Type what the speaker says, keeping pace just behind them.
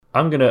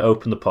I'm going to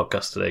open the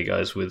podcast today,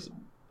 guys, with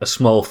a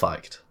small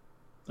fact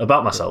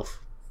about myself.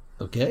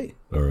 Okay.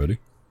 Alrighty.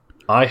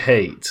 I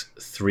hate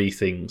 3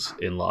 things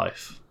in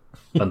life.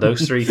 And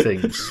those 3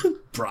 things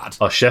Brad.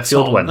 are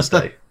Sheffield Tom.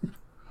 Wednesday.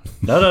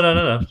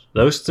 No.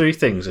 Those 3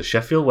 things are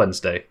Sheffield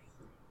Wednesday,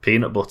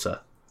 peanut butter,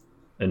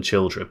 and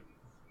children.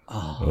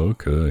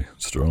 Okay,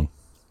 strong.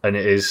 And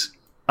it is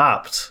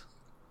apt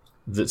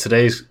that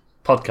today's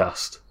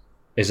podcast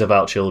is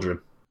about children.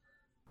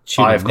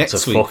 Tune in I've got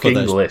next a week for fucking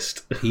the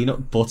list.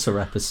 peanut butter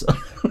episode.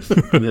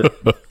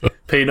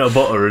 Peanut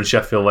butter and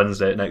Sheffield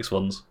Wednesday at next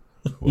ones.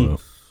 Wow.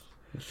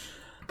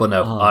 But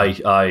no,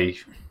 I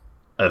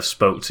have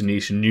spoke to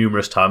Nisha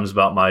numerous times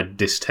about my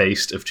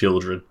distaste of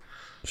children.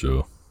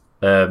 Sure.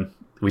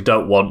 We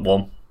don't want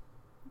one.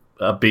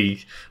 To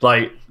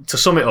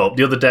sum it up,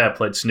 the other day I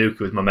played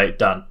snooker with my mate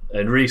Dan,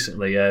 and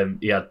recently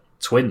he had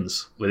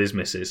twins with his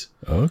missus.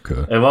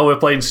 Okay. And while we were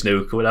playing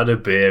snooker, we had a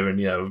beer,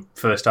 and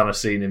first time I've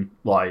seen him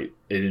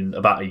in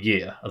about a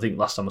year. I think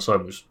last time I saw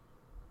him was,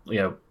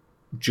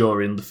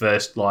 during the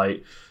first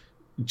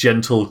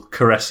gentle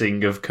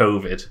caressing of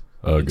COVID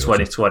in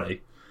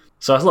 2020.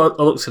 So I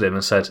looked at him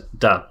and said,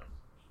 Dan,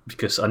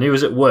 because I knew he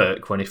was at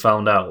work when he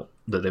found out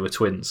that they were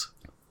twins.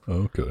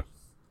 Okay.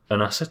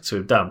 And I said to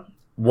him, Dan,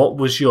 what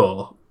was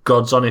your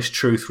God's honest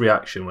truth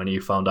reaction when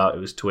you found out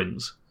it was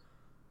twins?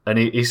 And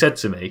he said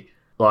to me,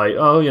 all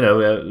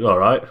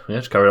right, yeah,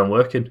 just carry on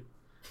working.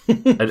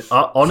 And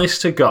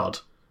honest to God,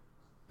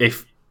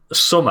 if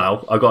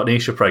somehow I got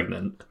Nisha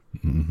pregnant,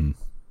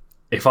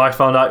 if I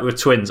found out it were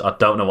twins, I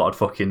don't know what I'd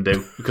fucking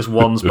do, because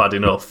one's bad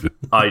enough.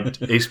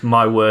 It's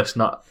my worst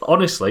night.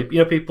 Honestly,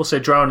 people say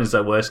drowning is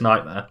their worst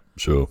nightmare.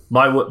 Sure.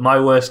 My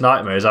worst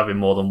nightmare is having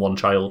more than one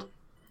child.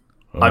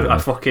 I don't know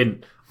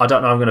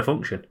how I'm going to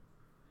function.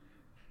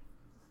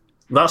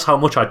 That's how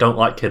much I don't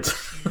like kids.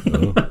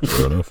 Oh,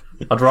 fair enough.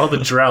 I'd rather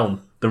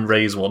drown than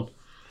raise one.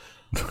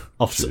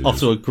 off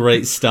to a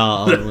great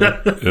start, aren't we?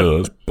 Yeah,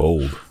 that's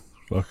bold.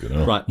 Fucking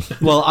hell.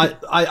 Right. Well,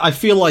 I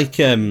feel like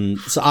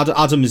so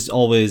Adam is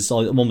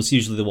almost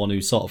usually the one who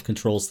sort of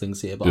controls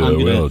things here. But Yeah,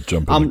 we are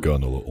jumping the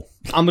gun a little.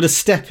 I'm going to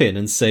step in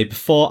and say,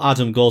 before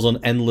Adam goes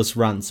on endless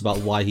rants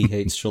about why he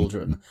hates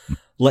children,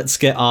 let's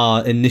get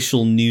our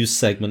initial news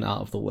segment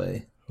out of the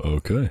way.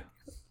 Okay.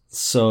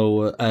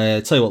 So,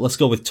 tell you what, let's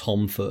go with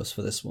Tom first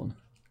for this one.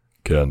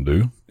 Can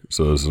do.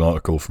 So there's an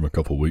article from a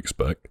couple of weeks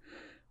back,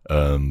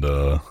 and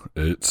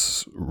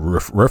it's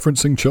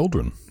referencing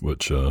children,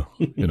 which, double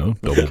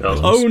bonus.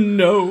 Oh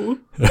no!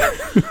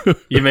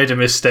 You made a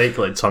mistake,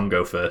 let Tom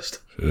go first.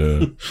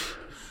 Yeah.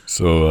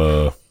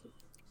 So,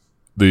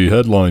 the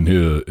headline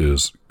here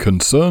is,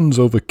 Concerns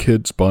over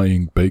kids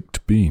buying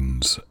baked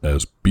beans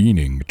as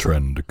beaning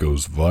trend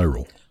goes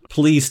viral.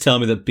 Please tell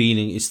me that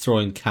beaning is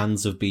throwing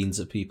cans of beans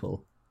at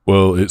people.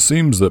 Well, it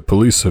seems that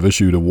police have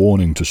issued a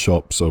warning to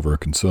shops over a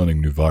concerning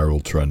new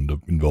viral trend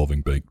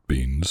involving baked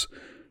beans.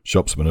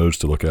 Shops have been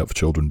urged to look out for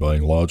children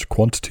buying large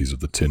quantities of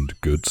the tinned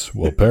goods,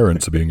 while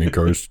parents are being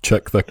encouraged to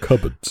check their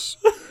cupboards.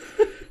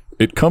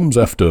 It comes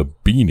after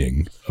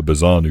beaning, a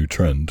bizarre new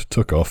trend,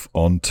 took off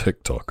on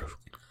TikTok.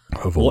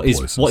 What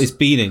is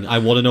beaning? I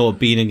want to know what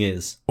beaning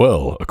is.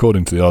 Well,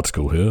 according to the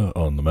article here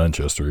on the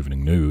Manchester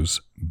Evening News,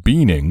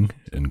 beaning,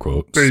 in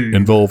quotes,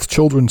 involves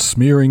children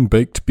smearing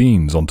baked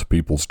beans onto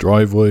people's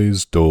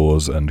driveways,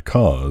 doors, and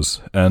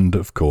cars, and,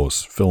 of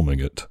course, filming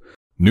it.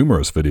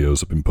 Numerous videos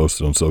have been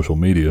posted on social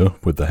media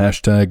with the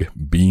hashtag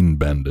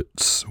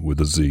 #BeanBandits with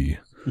a Z.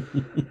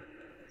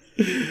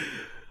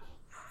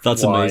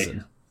 That's Why?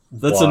 amazing.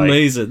 That's Why?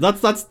 amazing.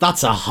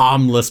 That's a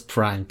harmless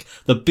prank.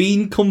 The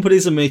bean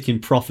companies are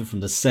making profit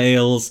from the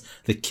sales.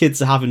 The kids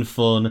are having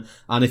fun.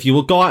 And if you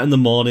will go out in the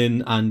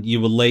morning and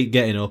you were late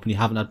getting up and you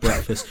haven't had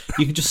breakfast,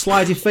 you can just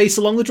slide your face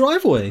along the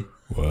driveway.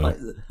 Wow.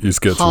 You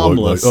just get to look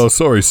harmless. like, oh,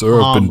 sorry,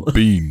 sir, I've been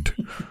beaned.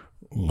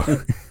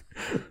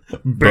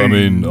 But, I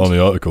mean, on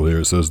the article here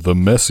it says, the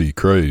messy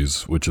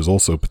craze, which is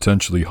also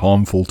potentially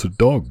harmful to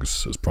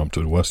dogs, has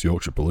prompted West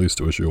Yorkshire Police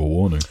to issue a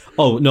warning.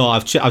 Oh, no,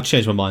 I've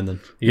changed my mind then.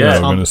 Yeah,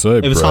 I'm going to say,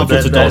 If it's Brad, harmful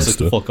to you're a dogs,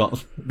 monster. fuck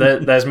off.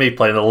 There's me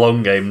playing a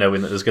long game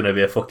knowing that there's going to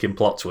be a fucking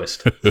plot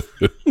twist.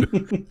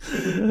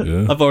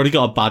 Yeah. I've already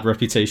got a bad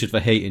reputation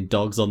for hating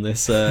dogs on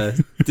this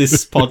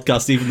this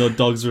podcast, even though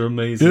dogs are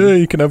amazing. Yeah,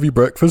 you can have your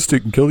breakfast, you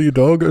can kill your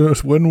dog, and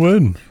it's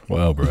win-win.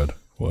 Wow, Brad.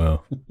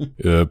 Wow.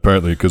 Yeah,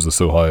 apparently because they're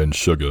so high in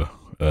sugar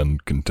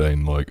and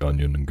contain like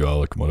onion and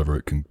garlic and whatever,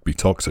 it can be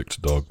toxic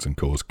to dogs and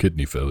cause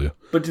kidney failure.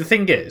 But the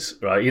thing is,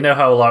 right, you know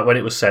how when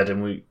it was said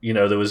and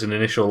there was an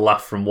initial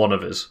laugh from one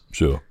of us.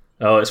 Sure.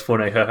 Oh, it's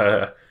funny.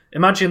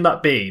 Imagine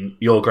that being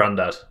your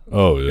granddad.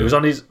 Oh, yeah. He was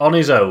on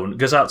his own,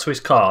 goes out to his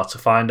car to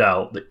find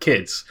out that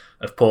kids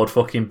have poured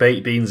fucking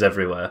baked beans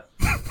everywhere.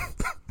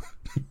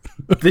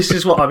 This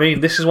is what I mean.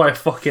 This is why I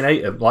fucking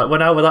hate them. Like,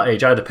 when I was that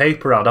age, I had a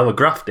paper round, I was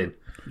grafting.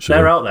 Sure.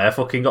 They're out there,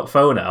 fucking got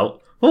phone out.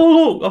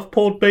 Oh, look, I've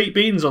poured baked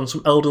beans on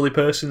some elderly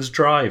person's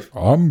drive.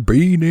 I'm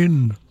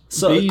beaning.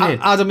 So, Beaning.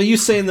 Adam, are you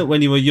saying that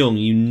when you were young,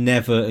 you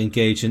never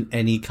engaged in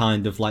any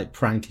kind of like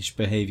prankish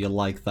behaviour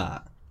like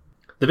that?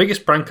 The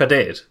biggest prank I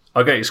did,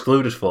 I got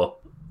excluded for.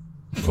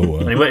 Oh, wow.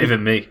 And it weren't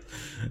even me.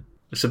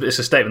 It's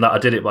a statement that I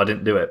did it, but I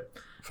didn't do it.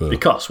 Fair.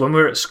 Because when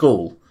we were at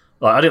school,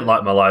 like I didn't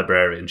like my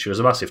librarian. She was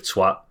a massive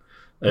twat.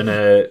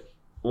 And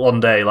one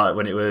day, like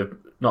when it were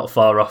not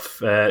far off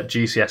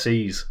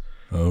GCSEs,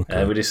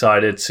 Okay. we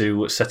decided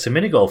to set a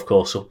mini golf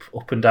course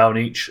up and down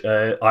each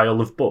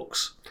aisle of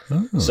books.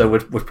 Oh. So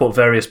we'd put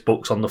various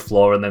books on the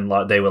floor, and then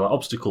like they were like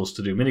obstacles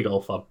to do mini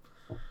golf on.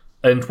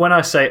 And when I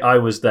say I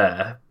was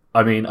there,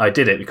 I mean I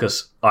did it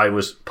because I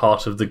was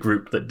part of the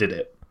group that did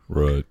it.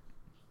 Right.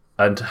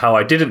 And how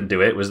I didn't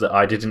do it was that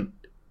I didn't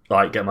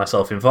like get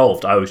myself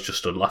involved. I was just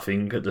stood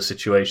laughing at the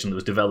situation that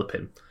was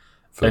developing.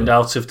 Fair. And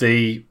out of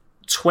the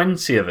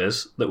 20 of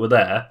us that were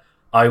there,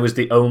 I was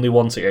the only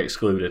one to get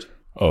excluded.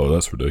 Oh,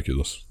 that's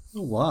ridiculous.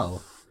 Oh,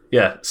 wow.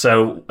 Yeah,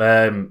 so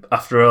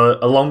after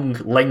a long,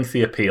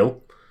 lengthy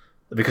appeal,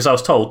 because I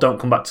was told don't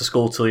come back to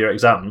school till your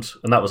exams,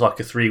 and that was like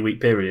a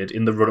 3-week period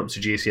in the run-up to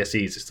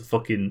GCSEs. It's the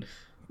fucking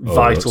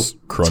vital that's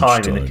crunch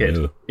time in a time,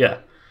 kid. Yeah.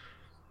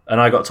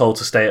 And I got told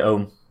to stay at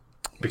home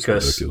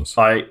because ridiculous.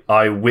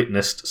 I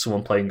witnessed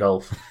someone playing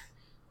golf.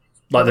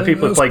 Like the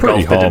people who That's play golf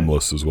pretty didn't.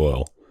 harmless as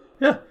well.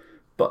 Yeah,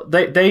 but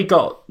they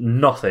got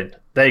nothing.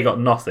 They got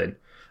nothing.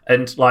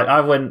 And like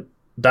I went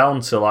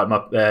down to like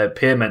my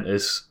peer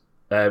mentor's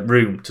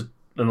room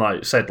and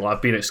like said like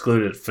I've been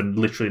excluded for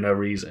literally no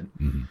reason.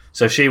 Mm-hmm.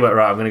 So she went,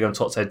 right, I'm going to go and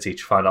talk to the head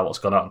teacher, find out what's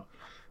gone on.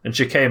 And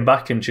she came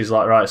back and she's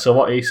like, right, so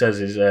what he says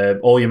is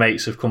all your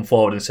mates have come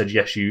forward and said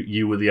yes,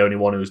 you were the only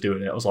one who was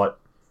doing it. I was like,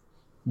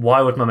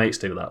 why would my mates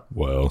do that?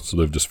 Wow, so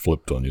they've just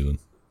flipped on you then.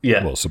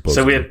 Yeah. Well, So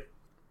supposedly.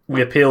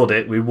 we appealed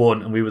it, we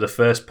won, and we were the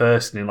first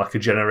person in like a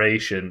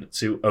generation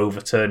to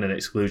overturn an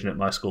exclusion at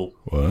my school.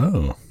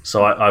 Wow.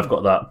 So I've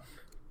got that.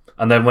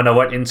 And then when I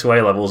went into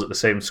A-levels at the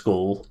same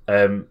school,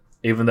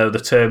 even though the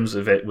terms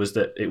of it was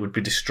that it would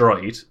be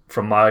destroyed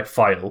from my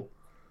file,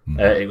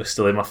 it was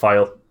still in my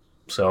file.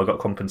 So I got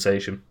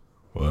compensation.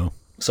 Wow.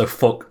 So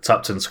fuck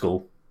Tapton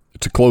School.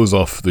 To close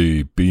off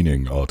the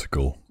Beaning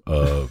article,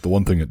 the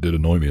one thing that did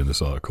annoy me in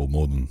this article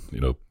more than,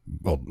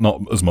 well,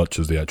 not as much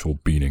as the actual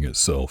beaning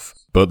itself,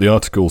 but the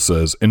article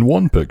says, in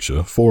one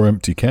picture, 4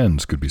 empty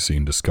cans could be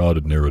seen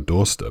discarded near a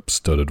doorstep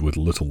studded with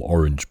little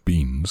orange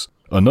beans.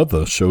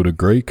 Another showed a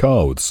grey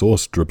car with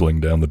sauce dribbling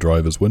down the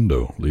driver's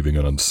window, leaving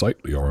an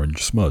unsightly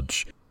orange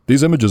smudge.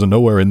 These images are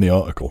nowhere in the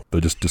article. They're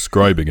just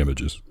describing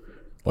images.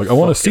 Like, I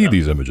want to see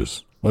these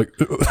images. Like,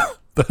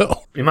 the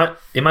hell?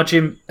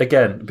 Imagine,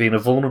 again, being a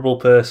vulnerable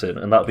person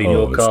and that being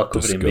your car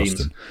it's covered in beans.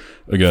 disgusting.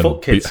 Again,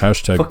 Fuck kids.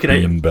 hashtag Fucking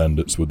hate bean them.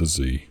 bandits with a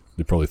Z.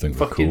 They probably think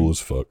we're Fucking- cool as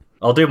fuck.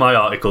 I'll do my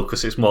article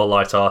because it's more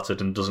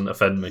light-hearted and doesn't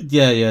offend me.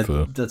 Yeah.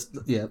 Fair.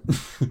 Yeah.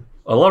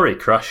 A lorry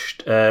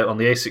crashed on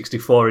the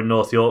A64 in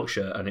North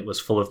Yorkshire and it was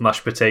full of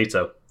mashed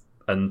potato.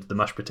 And the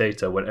mashed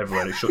potato went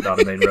everywhere and it shut down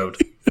the main road.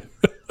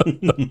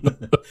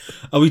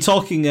 Are we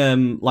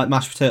talking like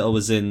mashed potato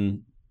was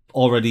in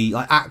already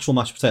like actual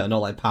mashed potato, not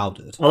like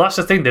powdered? Well, that's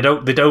the thing. They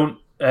don't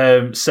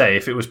say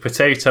if it was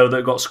potato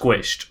that got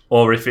squished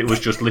or if it was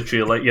just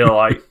literally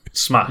like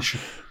smash.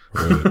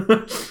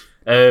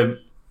 Right.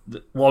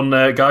 One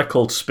guy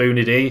called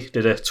Spoony D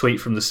did a tweet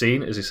from the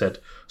scene as he said,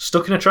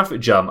 "Stuck in a traffic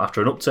jam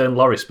after an upturned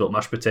lorry spilt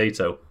mashed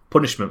potato.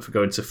 Punishment for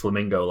going to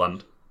Flamingo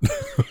Land."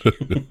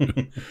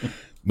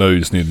 No, you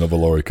just need another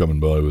lorry coming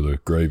by with a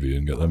gravy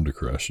and get them to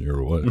crash and you're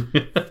away.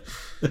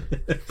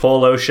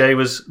 Paul O'Shea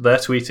was there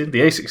tweeting,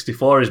 "The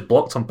A64 is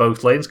blocked on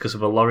both lanes because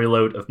of a lorry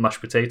load of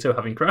mashed potato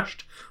having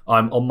crashed.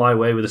 I'm on my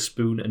way with a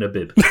spoon and a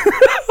bib."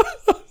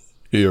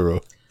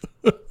 Hero.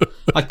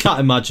 I can't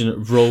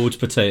imagine road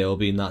potato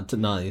being that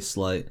nice.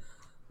 Like,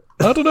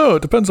 I don't know,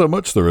 it depends how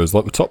much there is.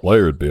 Like, the top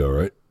layer would be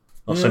alright.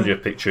 I'll send you a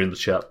picture in the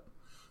chat.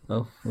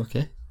 oh,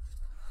 okay.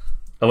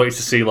 I want you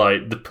to see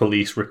like the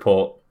police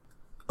report.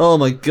 Oh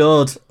my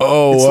god,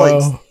 Oh, It's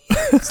wow.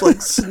 it's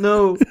like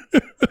snow.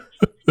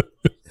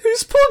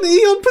 Who's put E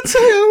on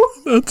potato?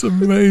 That's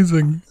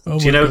amazing. Oh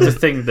Do you my know God. the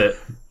thing that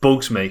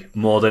bugs me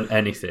more than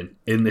anything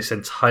in this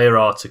entire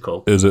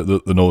article? Is it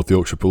that the North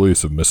Yorkshire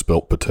police have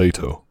misspelt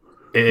potato?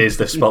 It is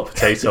they've spelt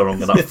potato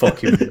wrong, and that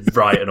fucking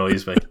right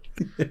annoys me.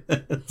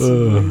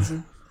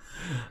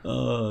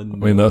 Oh, I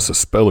mean, that's a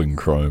spelling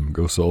crime.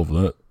 Go solve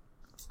that.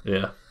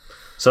 Yeah.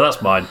 So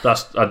that's mine.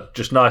 That's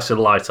just nice and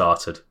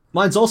light-hearted.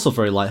 mine's also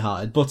very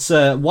light-hearted. But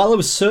while I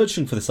was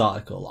searching for this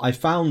article, I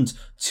found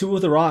 2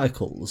 other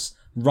articles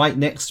right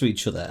next to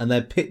each other, and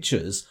their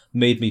pictures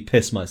made me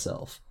piss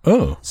myself.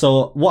 Oh,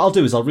 So what I'll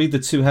do is I'll read the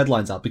 2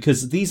 headlines out,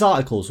 because these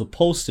articles were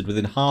posted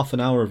within half an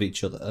hour of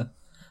each other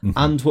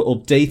and were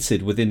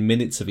updated within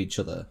minutes of each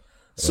other.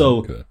 So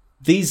okay.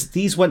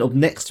 these went up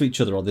next to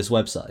each other on this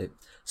website.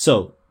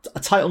 So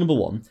title number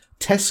 1,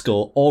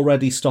 Tesco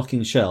already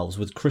stocking shelves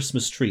with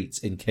Christmas treats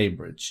in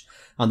Cambridge.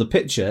 And the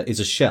picture is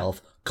a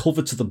shelf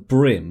covered to the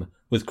brim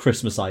with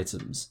Christmas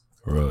items.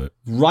 Right.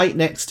 Right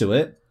next to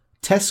it,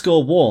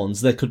 Tesco warns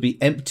there could be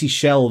empty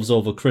shelves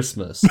over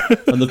Christmas.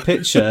 And the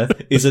picture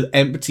is an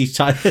empty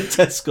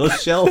Tesco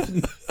shelf.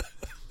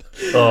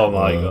 Oh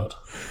my god.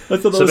 I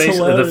thought that So was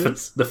basically,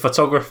 hilarious. the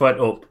photographer went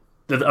up.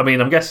 I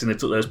mean, I'm guessing they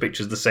took those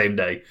pictures the same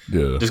day.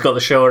 Yeah. Just got the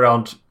show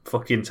around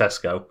fucking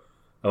Tesco.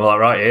 And we're like,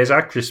 right, here's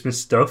our Christmas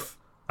stuff.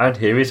 And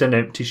here is an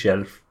empty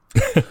shelf.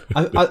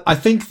 I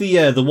think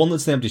the one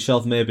that's the empty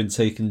shelf may have been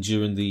taken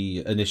during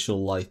the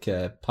initial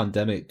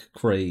pandemic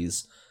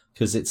craze,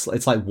 because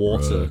it's like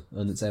water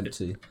and it's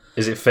empty.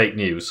 Is it fake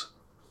news?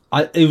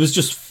 It was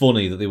just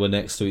funny that they were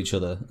next to each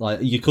other. Like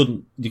you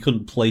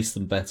couldn't place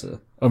them better.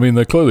 I mean,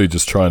 they're clearly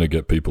just trying to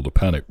get people to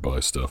panic buy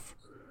stuff.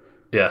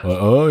 Yeah.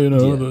 Like,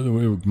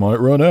 we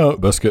might run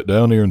out. Best get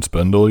down here and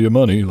spend all your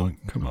money.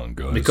 Like, come on,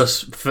 guys.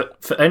 Because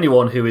for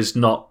anyone who is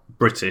not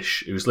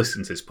British, who's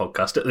listening to this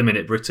podcast, at the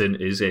minute Britain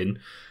is in,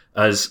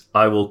 as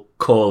I will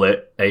call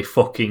it, a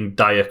fucking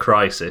dire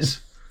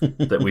crisis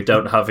that we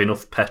don't have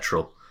enough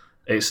petrol.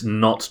 It's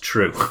not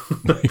true.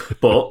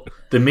 But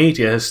the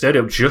media has stirred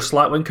up, just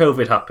like when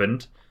COVID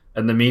happened,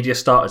 and the media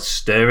started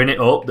stirring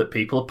it up that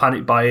people are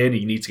panic buying,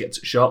 you need to get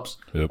to shops,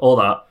 all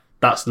that.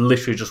 That's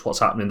literally just what's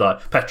happening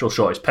there. Petrol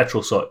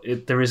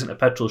shortage. There isn't a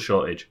petrol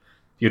shortage.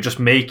 You're just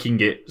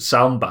making it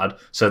sound bad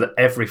so that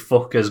every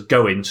fucker's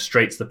going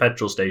straight to the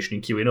petrol station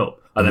and queuing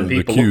up. And then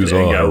people the queues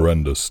look at it and are go,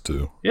 horrendous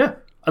too. Yeah.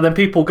 And then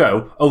people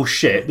go, oh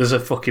shit, there's a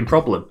fucking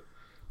problem.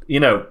 You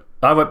know,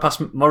 I went past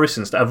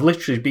Morrison's. I've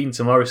literally been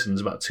to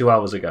Morrison's about 2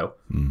 hours ago.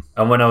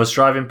 And when I was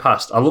driving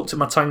past, I looked at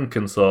my tank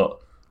and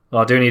thought, oh,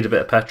 I do need a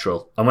bit of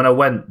petrol. And when I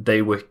went,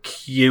 they were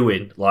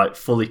queuing, like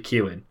fully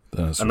queuing.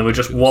 That's and there was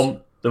just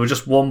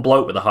one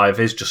bloke with a high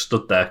vis just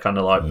stood there kind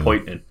of like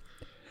pointing.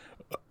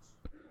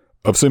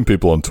 I've seen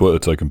people on Twitter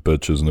taking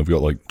pictures and they've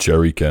got like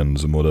jerry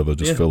cans and whatever,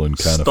 just filling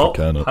can after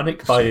can up.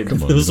 Panic buying.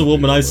 There was a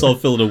woman I saw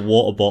filling a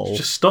water bottle.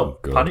 Just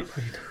stop panic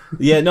buying.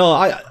 Yeah, no,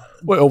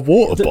 Wait, a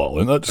water bottle?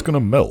 Isn't that just going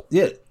to melt?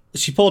 Yeah,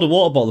 she poured a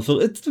water bottle.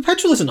 The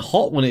petrol isn't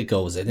hot when it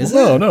goes in, is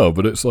it? No,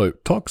 but it's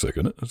like toxic,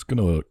 isn't it? It's going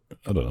to,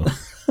 I don't know.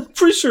 I'm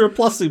pretty sure a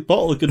plastic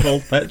bottle could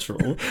hold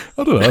petrol.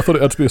 I don't know. I thought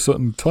it had to be a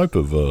certain type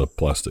of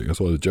plastic. That's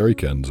why the jerry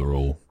cans are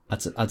all...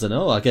 I don't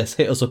know. I guess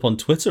hit us up on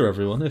Twitter,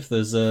 everyone, if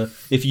there's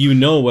if you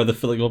know whether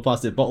filling a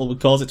plastic bottle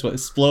would cause it to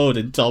explode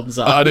in Tom's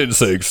eyes. I didn't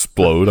say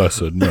explode. I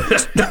said no.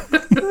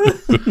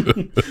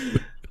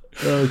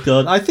 Oh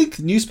god, I think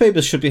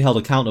newspapers should be held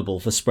accountable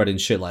for spreading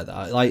shit like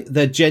that. Like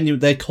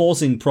they're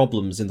causing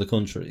problems in the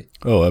country.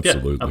 Oh,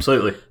 absolutely, yeah,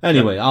 absolutely.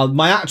 Anyway,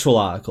 my actual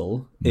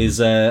article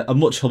is a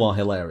much more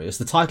hilarious.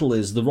 The title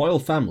is "The Royal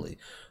Family: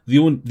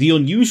 the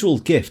unusual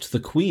gift the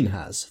Queen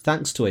has,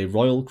 thanks to a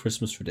royal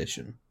Christmas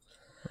tradition."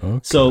 Okay.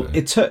 So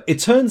it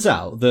turns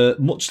out that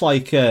much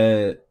like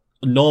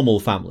normal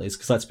families,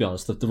 because let's be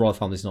honest, the royal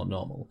family is not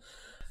normal.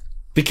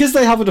 Because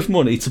they have enough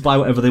money to buy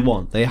whatever they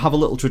want, they have a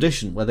little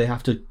tradition where they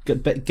have to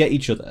get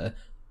each other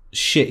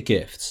shit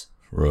gifts.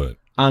 Right.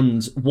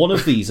 And one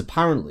of these,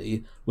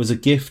 apparently, was a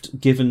gift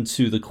given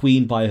to the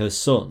Queen by her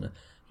son,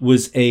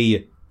 was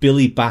a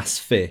Billy Bass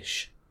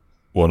fish.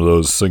 One of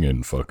those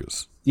singing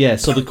fuckers. Yeah,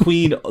 so the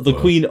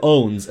Queen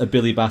owns a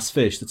Billy Bass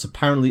fish that's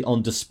apparently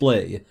on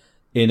display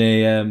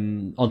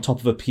in on top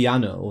of a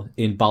piano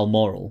in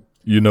Balmoral.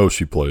 You know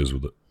she plays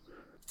with it.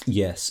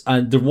 Yes,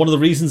 and one of the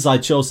reasons I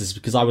chose this is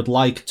because I would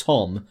like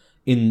Tom,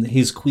 in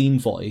his Queen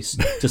voice,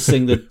 to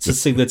sing the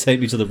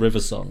 "Take Me to the River"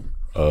 song.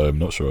 I'm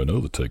not sure I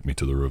know the "Take Me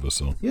to the River"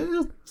 song.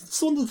 Yeah,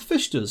 it's the one that the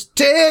fish does.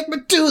 Take me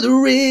to the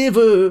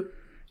river.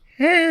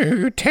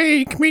 Oh,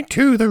 take me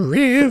to the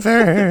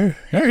river.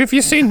 Oh, have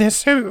you seen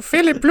this? Oh,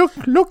 Philip,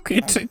 look,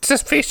 it's a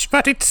fish,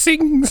 but it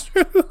sings.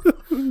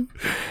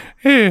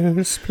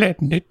 Oh,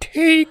 splendid.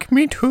 Take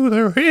me to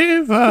the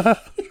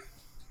river.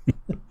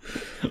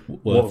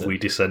 What have we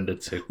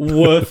descended to?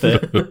 Worth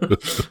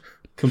it.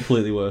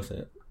 Completely worth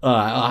it.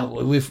 All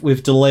right,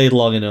 we've delayed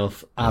long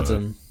enough.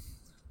 Adam,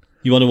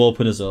 you want to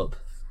open us up?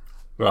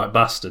 Right,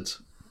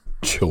 bastards.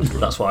 Children.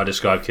 That's what I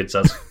describe kids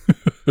as.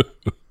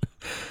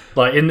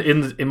 Like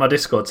in my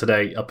Discord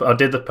today, I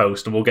did the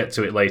post, and we'll get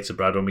to it later,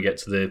 Brad, when we get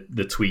to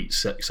the tweets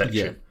section.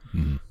 Yeah.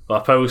 Mm-hmm.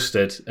 But I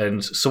posted,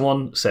 and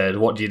someone said,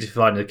 "What do you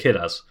define a kid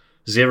as?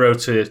 0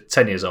 to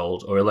 10 years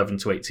old, or 11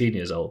 to 18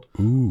 years old?"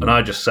 Ooh. And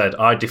I just said,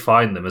 I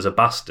define them as a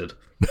bastard.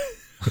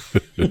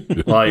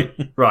 Like,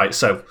 right.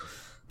 So,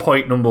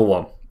 point number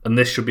one, and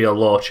this should be a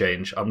law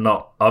change. I'm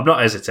not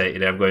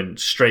hesitating. I'm going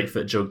straight for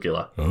the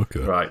jugular.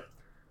 Okay. Right.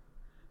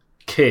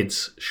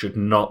 Kids should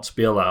not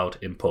be allowed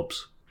in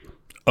pubs.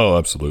 Oh,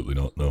 absolutely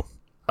not. No.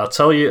 I'll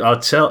tell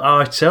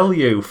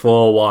you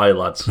for why,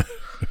 lads.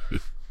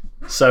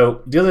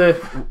 So the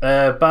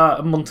other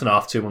about a month and a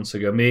half, 2 months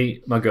ago,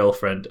 me, my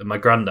girlfriend, and my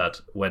granddad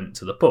went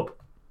to the pub.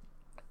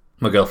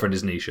 My girlfriend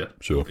is Nisha,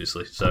 Sure.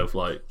 obviously. So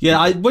like,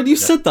 Yeah, when you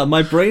said that,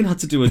 my brain had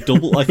to do a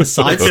double, like a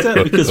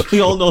sidestep, because we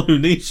all know who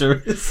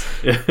Nisha is.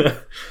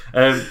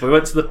 yeah. We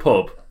went to the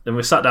pub and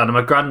we sat down, and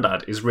my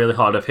granddad is really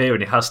hard of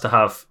hearing. He has to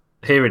have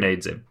hearing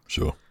aids in.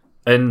 Sure.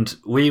 And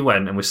we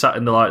went and we sat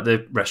in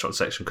the restaurant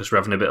section because we're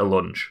having a bit of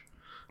lunch.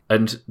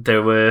 And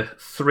there were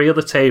 3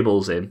 other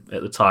tables in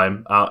at the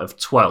time out of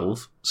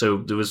 12. So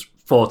there was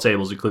 4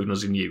 tables, including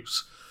us, in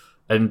use.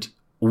 And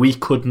we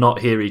could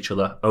not hear each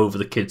other over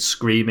the kids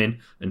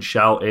screaming and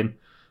shouting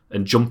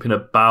and jumping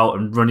about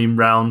and running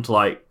round.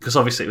 Like, because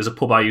obviously it was a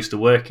pub I used to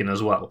work in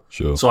as well.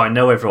 Sure. So I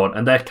know everyone.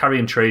 And they're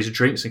carrying trays of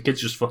drinks and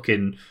kids just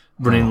fucking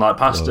running like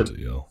past them.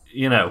 bloody hell.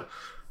 You know.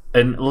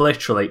 And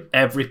literally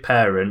every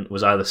parent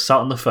was either sat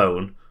on the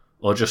phone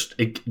or just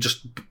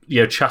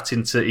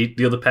chatting to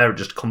the other parent,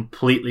 just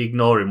completely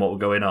ignoring what was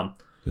going on.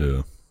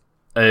 Yeah.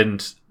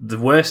 And the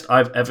worst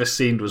I've ever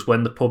seen was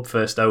when the pub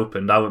first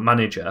opened. Our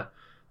manager,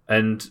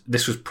 and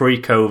this was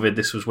pre-COVID.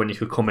 This was when you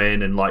could come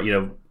in and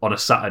on a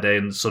Saturday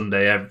and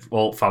Sunday,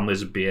 all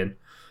families would be in.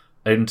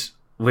 And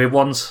we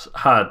once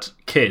had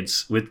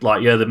kids with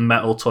the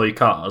metal toy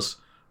cars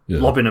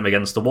lobbing them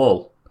against the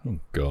wall. Oh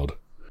God.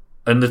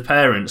 And the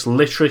parents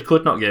literally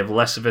could not give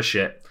less of a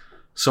shit.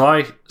 So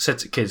I said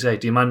to kids, "Hey,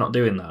 do you mind not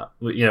doing that?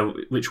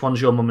 Which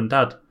one's your mum and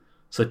dad?"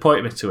 So they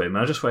pointed me to him,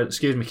 and I just went,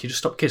 "Excuse me, can you just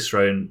stop kids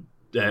throwing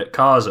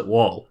cars at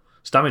wall?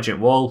 It's damaging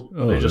wall."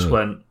 Oh, and he just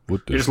went. He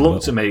just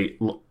looked at me.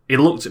 He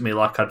looked at me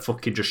like I'd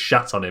fucking just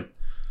shat on him.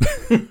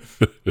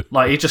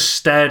 He just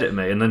stared at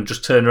me and then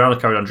just turned around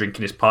and carried on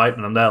drinking his pipe.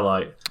 And I'm there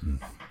like,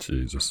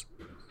 Jesus.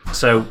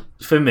 So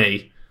for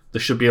me, there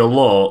should be a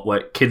law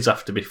where kids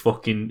have to be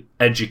fucking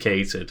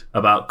educated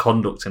about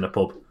conduct in a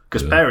pub,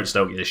 because parents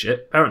don't give a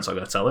shit. Parents aren't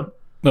going to tell them.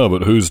 No,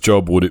 but whose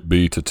job would it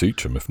be to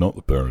teach them if not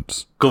the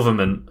parents?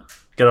 Government.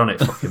 Get on it,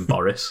 fucking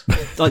Boris.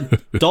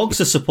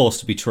 Dogs are supposed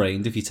to be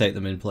trained if you take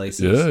them in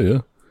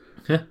places.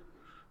 Yeah.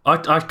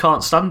 I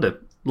can't stand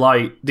it.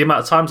 The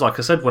amount of times, like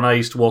I said, when I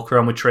used to walk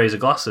around with trays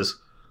of glasses,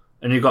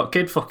 and you got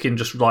kid fucking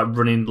just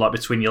running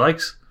between your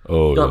legs.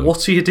 Oh, You're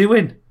what are you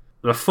doing?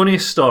 The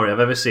funniest story I've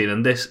ever seen,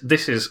 and this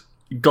is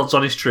God's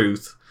honest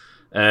truth.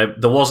 There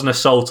was an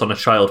assault on a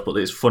child, but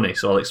it's funny,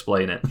 so I'll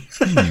explain it.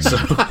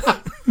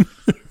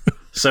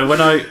 So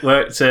when I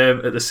worked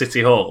at the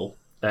City Hall,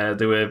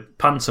 there were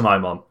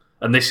pantomime on.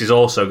 And this is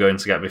also going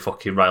to get me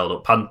fucking riled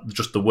up.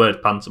 Just the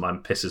word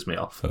pantomime pisses me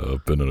off.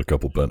 I've been in a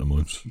couple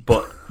pantomimes.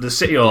 But the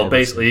City Hall,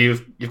 basically,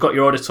 you've got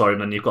your auditorium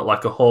and you've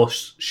got a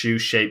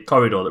horseshoe-shaped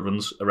corridor that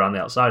runs around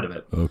the outside of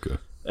it. Okay.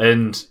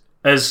 And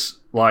as,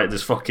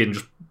 there's fucking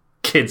just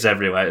kids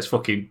everywhere, it's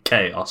fucking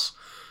chaos.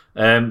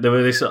 There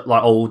were this,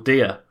 old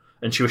dear,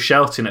 and she was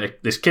shouting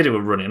at this kid who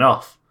was running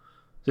off.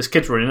 This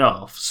kid's running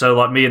off.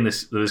 So, me and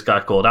this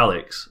guy called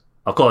Alex,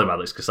 I'll call him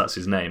Alex because that's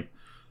his name.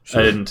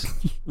 Sure. And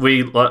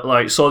we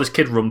saw this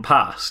kid run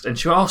past, and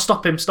she went, "Oh,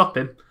 stop him!"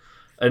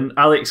 And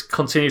Alex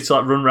continued to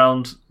run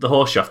around the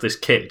horse shaft. This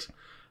kid,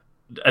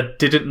 I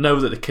didn't know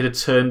that the kid had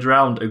turned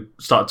around and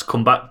started to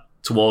come back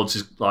towards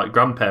his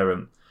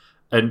grandparent.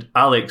 And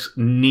Alex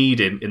kneed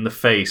him in the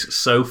face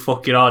so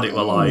fucking hard it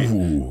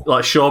was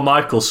like Shawn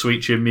Michaels'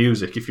 Sweet Chin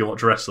Music. If you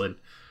watch wrestling,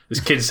 this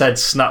kid's head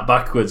snapped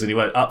backwards, and he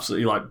went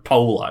absolutely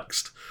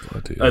poleaxed,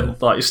 and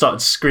he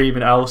started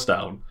screaming house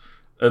down.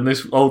 And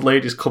this old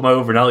lady's come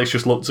over, and Alex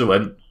just looked at her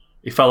and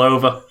he fell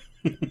over.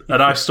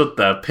 And I stood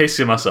there,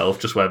 pissing myself,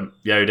 just went,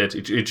 "Yeah, he did.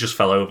 He just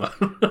fell over."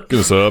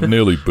 I've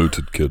nearly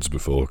booted kids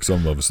before, because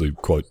I'm obviously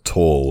quite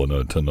tall, and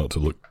I tend not to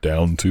look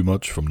down too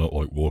much from not,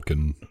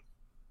 walking,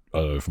 I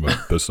don't know, from a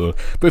pisser.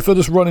 But if they're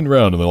just running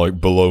around and they're,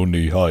 below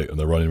knee height, and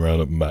they're running around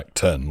at Mach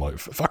 10,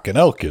 fucking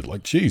hell, kid,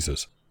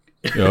 Jesus.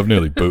 Yeah, I've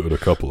nearly booted a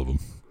couple of them.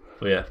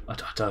 But yeah, I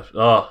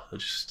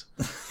just...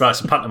 Right,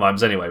 some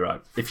pantomimes anyway,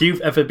 right. If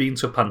you've ever been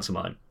to a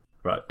pantomime,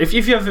 right. If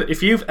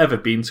you've ever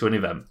been to an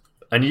event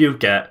and you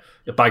get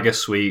a bag of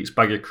sweets,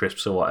 bag of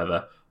crisps or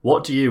whatever,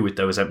 what do you with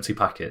those empty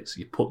packets?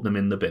 You put them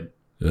in the bin.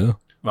 Yeah.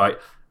 Right.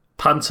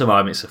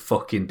 Pantomime, it's a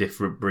fucking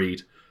different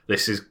breed.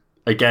 This is,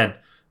 again,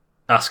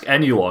 ask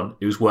anyone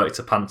who's worked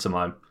a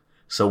pantomime.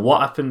 So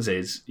what happens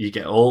is you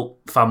get all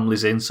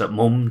families in, so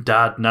mum,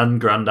 dad, nan,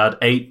 granddad,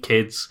 8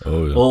 kids,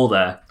 all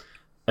there.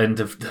 And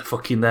they're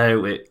fucking there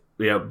with,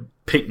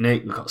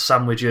 picnic, we've got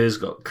sandwiches,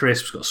 got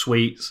crisps, got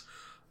sweets.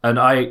 And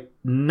I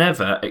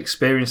never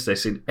experienced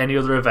this in any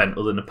other event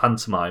other than a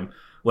pantomime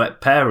where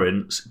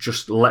parents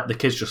just let the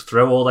kids just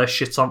throw all their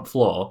shit on the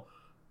floor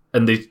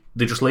and they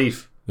just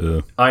leave.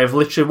 Yeah. I have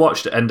literally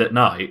watched it end at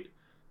night,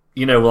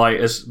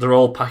 as they're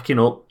all packing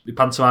up, the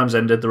pantomime's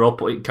ended, they're all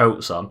putting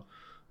coats on.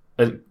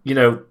 And,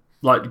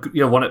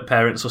 one of the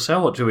parents will say,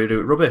 "Oh, what do we do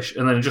with rubbish?"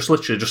 And then just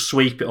literally just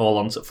sweep it all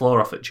onto the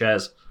floor off at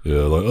chairs.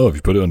 Yeah, if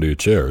you put it under your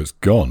chair, it's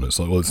gone. It's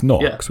it's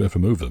not, because we have to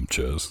move them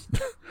chairs.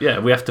 Yeah,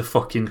 we have to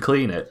fucking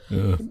clean it.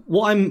 Yeah.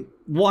 What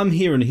I'm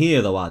hearing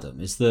here, though, Adam,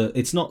 is that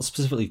it's not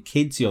specifically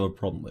kids you have a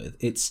problem with.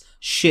 It's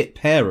shit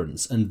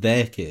parents and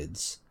their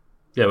kids.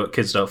 Yeah, but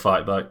kids don't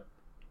fight back.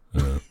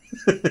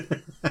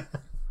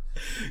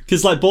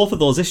 Because, both of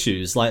those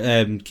issues,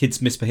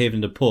 kids misbehaving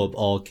in a pub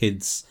or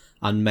kids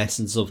and mess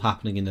and stuff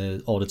happening in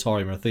an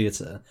auditorium or a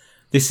theatre,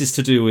 this is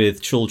to do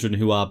with children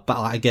who are,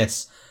 I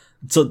guess,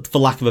 for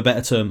lack of a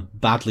better term,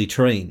 badly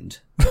trained.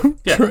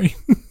 Yeah.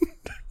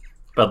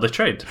 Badly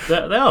trained. They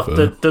are.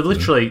 They're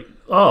literally...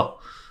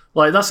 Oh,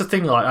 that's the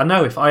thing. I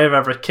know if I ever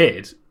have a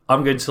kid,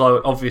 I'm going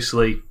to,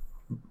 obviously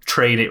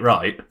train it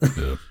right.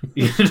 Yeah.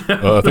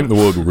 I think the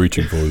word we're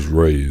reaching for is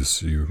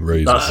raise. You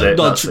raise it.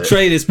 That's it.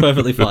 Train is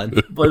perfectly fine.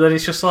 But then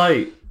it's just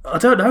I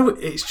don't know.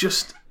 It's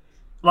just...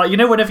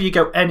 whenever you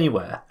go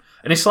anywhere...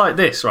 And it's like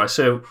this, right?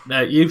 So,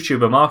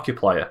 YouTuber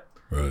Markiplier.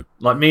 Right.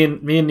 Me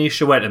and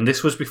Nisha went, and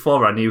this was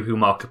before I knew who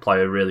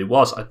Markiplier really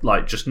was.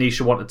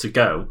 Nisha wanted to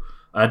go,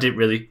 and I didn't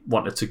really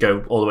want her to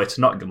go all the way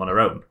to Nottingham on her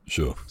own.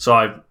 Sure.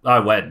 So I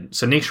went.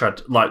 So Nisha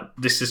had, like,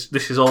 this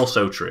is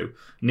also true.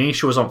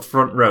 Nisha was on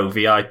front row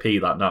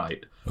VIP that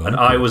night, and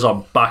I was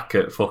on back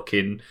at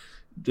fucking,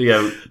 crap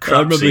I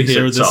remember seats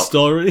hearing at this top.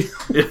 story.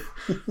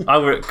 I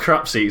were at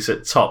crap seats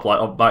at top, like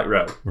on back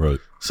row. Right.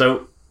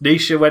 So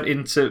Nisha went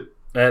into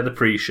the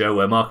pre-show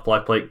where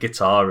Markiplier played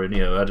guitar and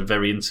had a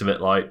very intimate,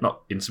 like,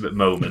 not intimate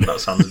moment. That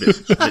sounds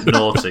a bit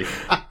naughty,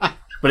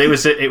 but it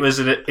was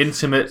an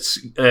intimate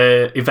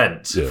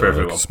event for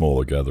everyone. Like a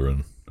smaller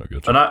gathering. I get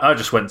you. And I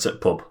just went to the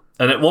pub.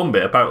 And at one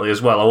bit, apparently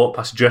as well, I walked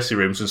past dressing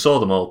rooms and saw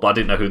them all, but I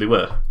didn't know who they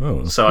were.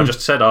 Oh. So I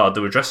just said,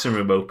 there were dressing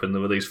room open,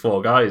 there were these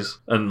 4 guys,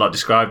 and like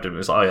described them. It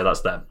was like, oh yeah,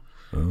 that's them.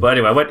 Oh. But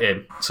anyway, I went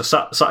in, so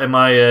sat in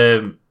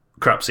my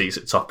crap seats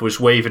at top, I was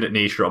waving at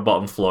Nisha on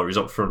bottom floor, he was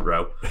up front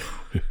row.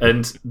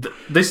 And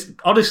this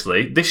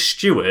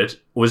steward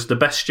was the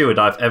best steward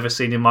I've ever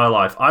seen in my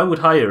life. I would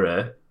hire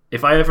her.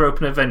 If I ever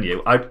open a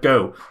venue, I'd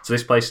go to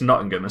this place in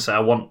Nottingham and say, I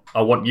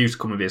want you to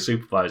come and be a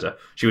supervisor.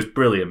 She was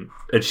brilliant.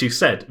 And she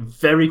said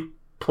very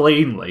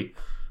plainly,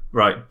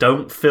 right,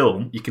 don't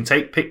film. You can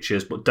take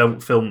pictures, but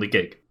don't film the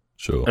gig.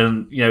 Sure.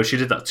 And, she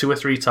did that 2 or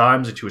 3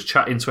 times, and she was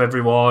chatting to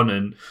everyone.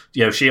 And,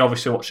 she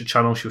obviously watched the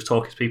channel. She was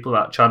talking to people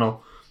about the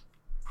channel.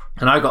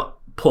 And I got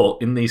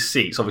put in these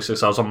seats, obviously,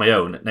 so I was on my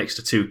own, next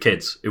to 2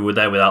 kids who were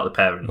there without the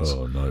parents.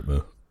 Oh,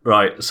 nightmare.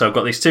 Right, so I've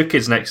got these 2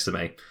 kids next to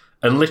me.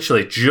 And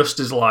literally, just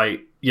as,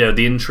 like,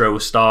 the intro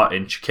was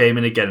starting, she came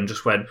in again and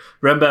just went,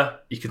 remember,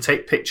 you can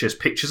take pictures.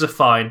 Pictures are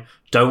fine.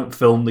 Don't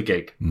film the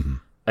gig. Mm-hmm.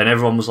 And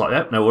everyone was like,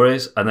 yep, no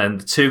worries. And then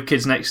the 2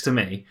 kids next to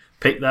me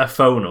picked their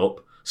phone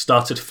up,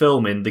 started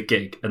filming the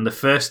gig. And the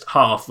first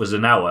half was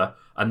an hour,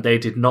 and they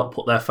did not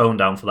put their phone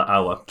down for that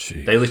hour.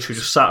 Jeez. They literally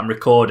just sat and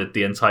recorded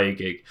the entire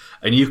gig.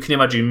 And you can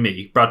imagine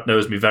me, Brad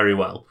knows me very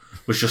well,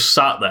 was just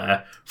sat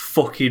there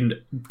fucking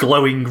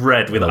glowing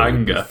red with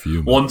anger,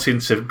 wanting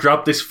to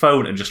grab this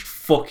phone and just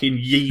fucking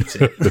yeet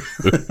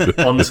it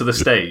onto the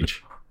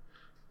stage.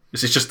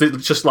 This is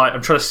just like,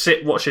 I'm trying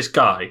to watch this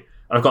guy,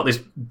 and I've got this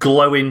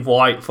glowing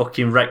white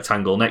fucking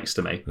rectangle next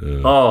to me.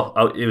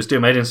 Yeah. It was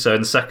doing my head in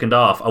the second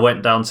half. I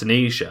went down to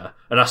Nisha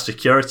and asked the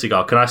security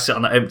guard, can I sit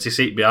on that empty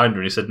seat behind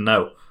her? And he said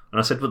no. And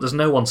I said, but there's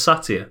no one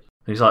sat here.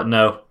 And he's like,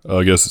 no.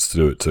 I guess it's to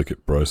do with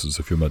ticket prices.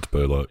 If you're meant to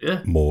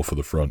pay more for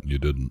the front, you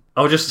didn't.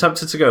 I was just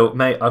tempted to go,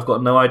 mate, I've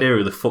got no idea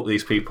who the fuck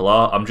these people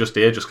are. I'm just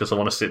here just because I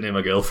want to sit near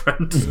my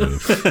girlfriend.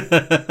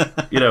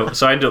 Yeah.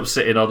 So I ended up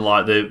sitting on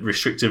like the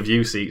restricted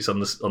view seats on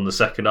the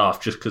second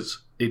half just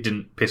because it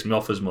didn't piss me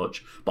off as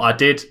much. But I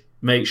did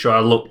make sure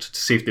I looked to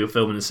see if they were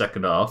filming the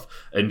second half,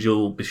 and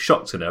you'll be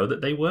shocked to know that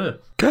they were.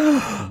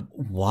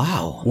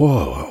 Wow.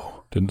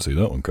 Whoa. Didn't see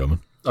that one coming.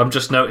 I'm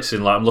just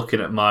noticing, like, I'm looking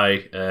at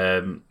my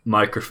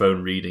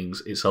microphone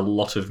readings. It's a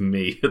lot of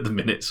me at the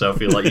minute, so I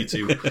feel like you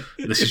two,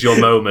 this is your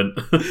moment.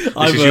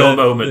 This is your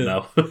moment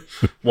now.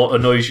 What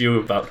annoys you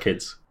about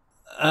kids?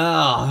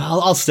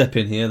 I'll step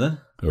in here then.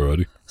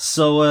 Alrighty.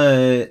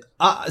 So,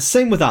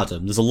 same with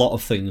Adam. There's a lot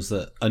of things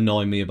that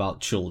annoy me about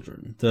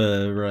children.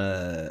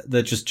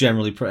 They're just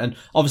generally, and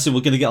obviously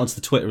we're going to get onto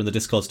the Twitter and the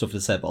Discord stuff in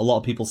a sec, but a lot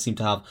of people seem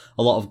to have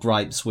a lot of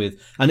gripes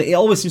with, and it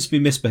always seems to be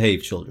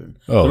misbehaved children.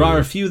 There are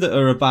a few that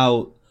are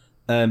about,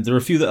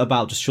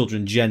 just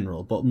children in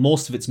general, but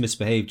most of it's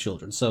misbehaved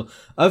children. So,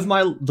 of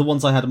the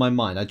ones I had in my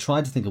mind, I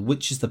tried to think of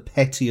which is the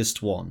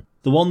pettiest one.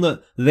 The one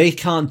that they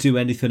can't do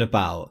anything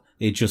about,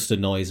 it just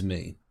annoys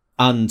me.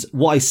 And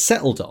what I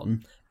settled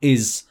on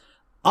is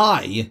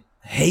I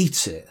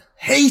hate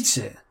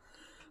it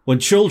when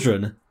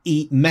children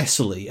eat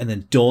messily and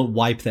then don't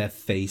wipe their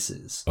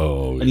faces.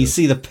 And you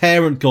see the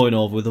parent going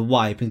over with a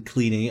wipe and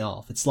cleaning it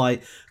off. It's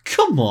like,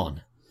 come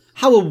on.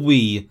 How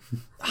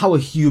are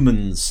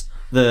humans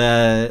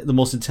the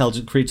most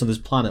intelligent creatures on this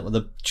planet when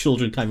the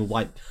children can't even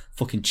wipe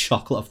fucking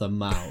chocolate off their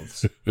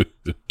mouths?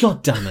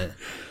 God damn it.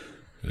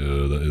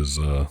 Yeah,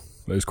 that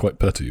is quite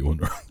petty, you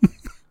wonder.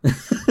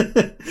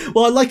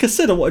 Well, like I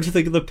said, I wanted to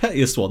think of the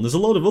pettiest one. There's a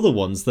lot of other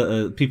ones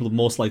that people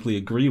most likely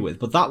agree with,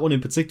 but that one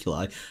in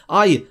particular,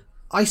 I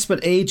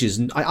spent ages,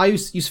 and I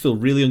used to feel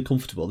really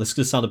uncomfortable. This is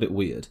going to sound a bit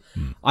weird.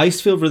 I used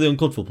to feel really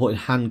uncomfortable putting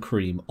hand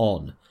cream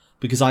on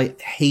because I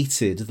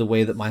hated the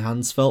way that my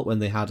hands felt when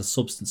they had a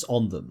substance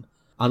on them.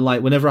 And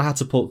like whenever I had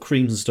to put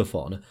creams and stuff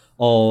on,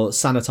 or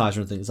sanitizer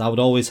and things, I would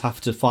always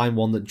have to find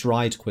one that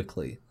dried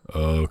quickly.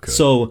 Okay.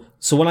 So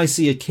when I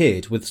see a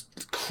kid with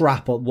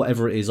crap or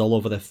whatever it is all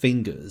over their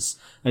fingers,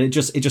 and it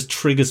just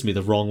triggers me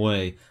the wrong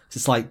way.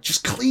 It's like,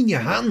 just clean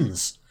your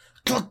hands.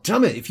 God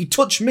damn it! If you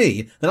touch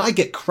me, then I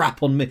get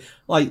crap on me.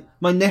 Like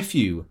my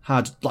nephew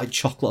had like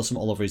chocolate or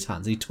something all over his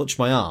hands. And he touched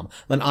my arm,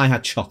 then I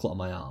had chocolate on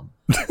my arm.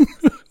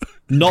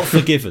 Not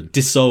forgiven,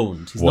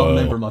 disowned. He's not a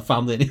member of my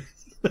family anymore.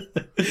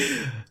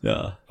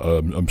 Yeah.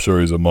 I'm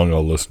sure he's among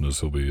our listeners.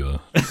 He'll be. Yeah.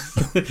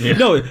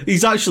 No,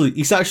 he's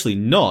actually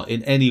not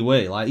in any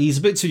way. Like he's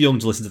a bit too young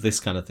to listen to this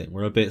kind of thing.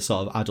 We're a bit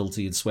sort of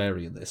adulty and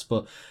sweary in this,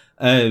 but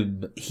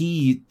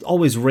he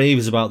always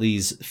raves about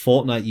these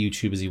Fortnite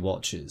YouTubers he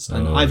watches,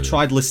 and I've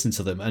tried listening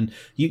to them, and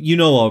you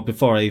know,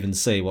 before I even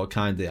say what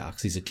kind they are,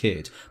 because he's a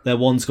kid, they're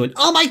ones going,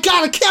 "Oh my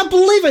god, I can't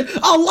believe it!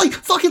 Oh,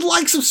 fucking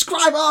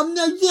subscribe! Oh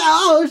no,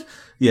 yeah!"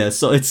 Yeah,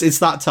 so it's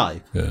that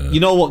type. Yeah. You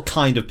know what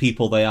kind of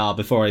people they are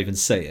before I even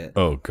say it.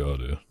 Oh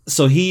god, yeah.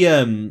 So he,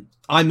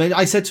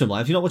 I said to him, like,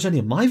 "Have you not watched any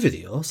of my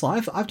videos?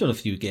 Like, I've done a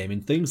few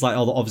gaming things. Like,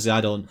 obviously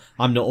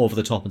I'm not over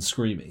the top and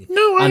screamy."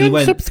 No, I and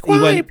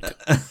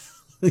unsubscribed.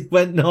 He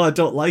went, "No, I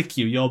don't like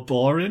you. You're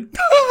boring."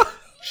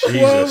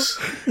 Jesus.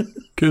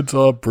 Kids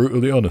are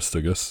brutally honest, I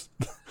guess.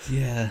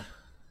 Yeah.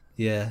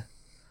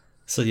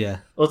 So yeah.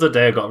 Other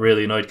day I got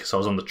really annoyed because I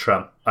was on the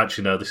tram.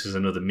 Actually, no, this is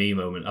another me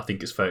moment. I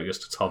think it's fair it goes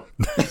to Tom.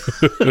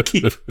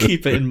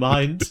 keep it in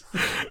mind.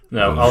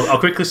 No, I'll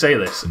quickly say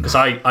this because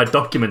I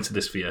documented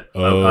this for you.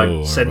 I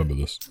remember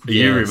this.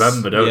 You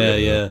remember, don't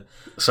you? Yeah.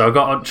 So I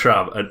got on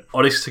tram, and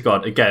honest to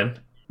God, again,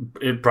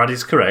 Brad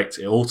is correct.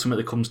 It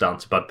ultimately comes down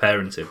to bad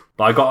parenting.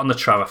 But I got on the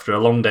tram after a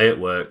long day at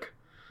work,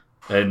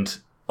 and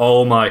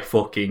oh my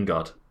fucking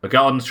God. I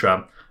got on the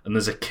tram, and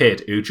there's a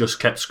kid who just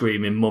kept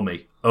screaming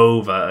 "mummy"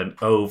 over and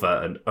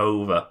over and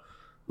over.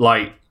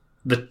 Like,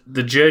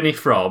 the journey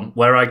from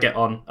where I get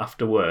on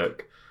after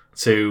work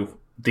to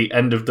the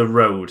end of the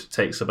road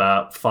takes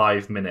about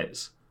 5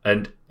 minutes,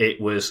 and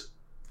it was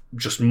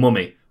just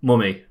 "mummy,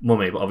 mummy,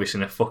 mummy," but obviously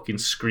in a fucking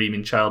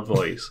screaming child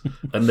voice.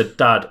 And the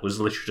dad was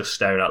literally just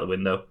staring out the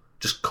window,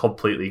 just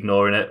completely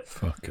ignoring it.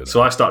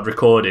 So I started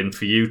recording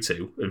for you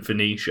two and for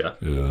Nisha.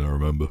 Yeah, I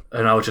remember.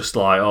 And I was just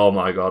like, oh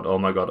my God.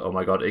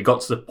 It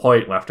got to the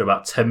point where after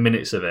about 10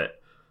 minutes of it,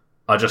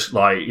 I just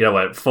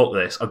went, fuck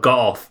this. I got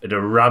off at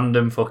a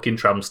random fucking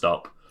tram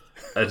stop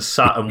and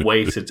sat and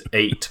waited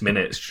 8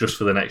 minutes just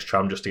for the next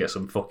tram just to get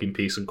some fucking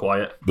peace and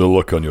quiet. The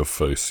look on your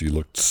face, you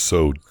looked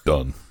so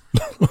done.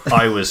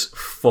 I was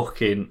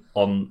fucking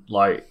on,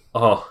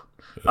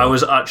 I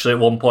was actually at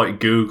one point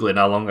Googling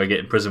how long I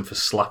get in prison for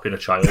slapping a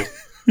child.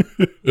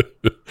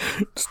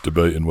 It's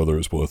debating whether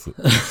it's worth it.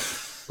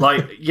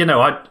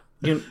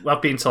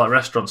 I've been to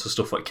restaurants and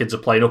stuff, kids are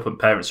playing up and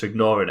parents are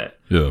ignoring it.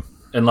 Yeah.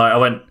 And I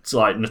went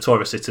to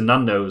notoriously to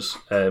Nando's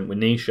with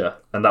Nisha,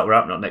 and that were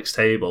happening at next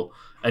table.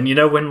 And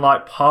when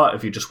part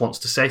of you just wants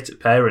to say to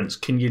parents,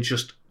 can you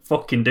just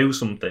fucking do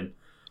something?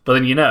 But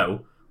then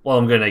well,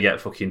 I'm going to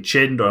get fucking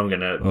chinned, or I'm going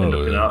to end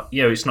up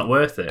in it's not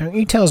worth it. Don't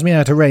you tell me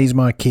how to raise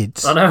my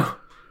kids. I know.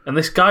 And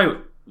this guy,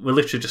 we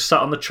literally just sat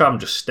on the tram,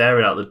 just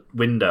staring out the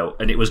window,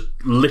 and it was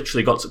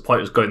literally got to the point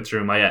it was going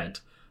through my head.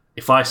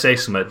 If I say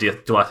something,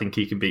 do I think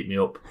he can beat me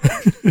up?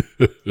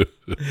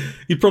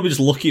 You'd probably just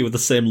look at you with the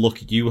same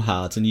look you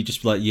had, and you'd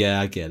just be like, "Yeah,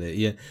 I get it."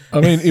 Yeah. I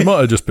mean, he might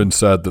have just been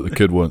sad that the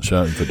kid weren't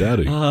shouting for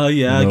daddy.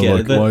 Yeah, I get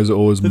it. Why is it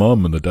always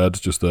mum and the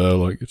dad's just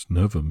there? It's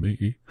never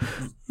me.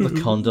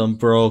 The condom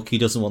broke. He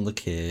doesn't want the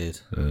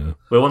kid. Yeah.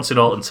 We were once in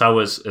Alton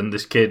Towers, and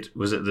this kid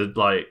was at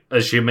the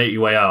as you make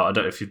your way out. I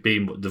don't know if you've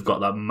been, but they've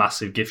got that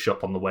massive gift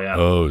shop on the way out.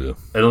 Oh yeah.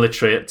 And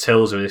literally at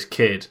tills with this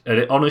kid,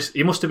 and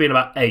he must have been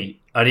about 8.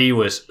 And he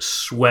was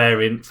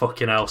swearing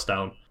fucking house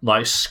down,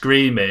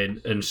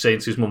 screaming and saying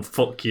to his mum,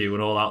 "Fuck you,"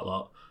 and all that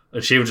lot.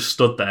 And she just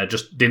stood there,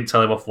 just didn't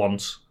tell him off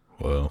once.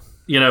 Wow.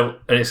 And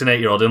it's an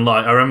 8-year-old. And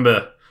I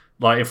remember,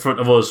 in front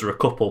of us, were a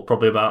couple,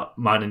 probably about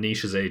mine and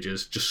Nisha's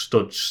ages, just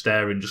stood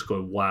staring, just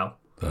going, wow.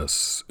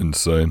 That's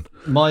insane.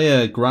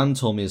 My gran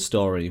told me a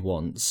story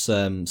once.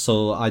 This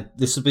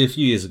would be a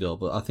few years ago,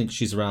 but I think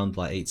she's around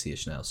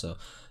 80-ish now. So,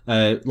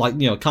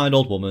 kind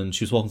old woman.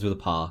 She was walking through the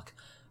park.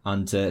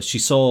 And she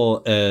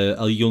saw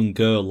a young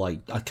girl, I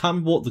can't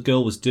remember what the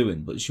girl was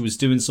doing, but she was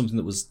doing something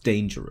that was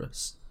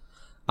dangerous.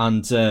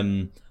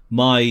 And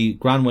my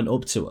gran went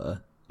up to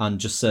her and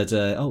just said,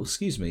 "Oh,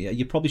 excuse me,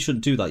 you probably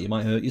shouldn't do that, you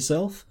might hurt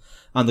yourself."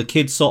 And the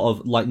kid sort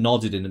of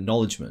nodded in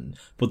acknowledgement,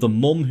 but the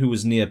mum who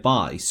was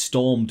nearby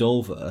stormed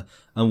over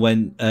and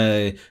went,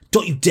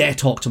 "Don't you dare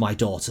talk to my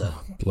daughter."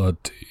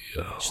 Bloody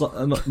hell.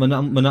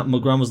 My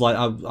gran was like,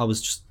 I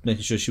was just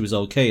making sure she was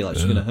okay,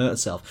 she's going to hurt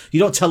herself. You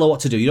don't tell her what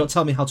to do. You don't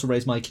tell me how to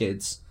raise my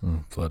kids.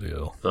 Oh, bloody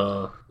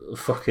hell.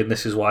 Fucking,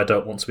 this is why I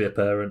don't want to be a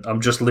parent.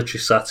 I'm just literally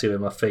sat here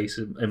with my face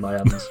in my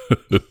hands.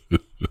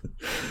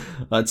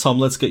 Tom,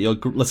 let's get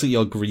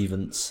your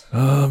grievance.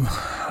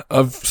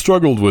 I've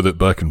struggled with it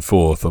back and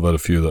forth. I've had a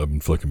few that I've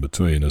been flicking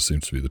between, as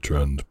seems to be the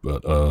trend.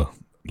 But,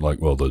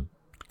 they're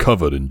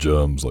covered in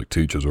germs,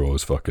 teachers are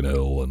always fucking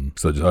ill, and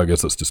so I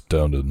guess that's just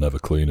down to never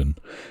cleaning.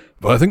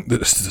 But I think that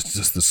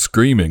just the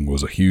screaming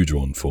was a huge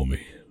one for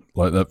me.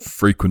 That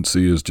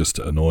frequency is just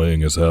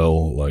annoying as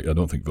hell. I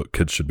don't think that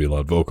kids should be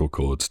allowed vocal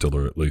cords till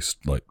they're at least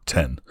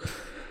 10.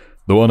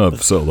 The one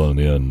I've settled on in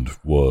the end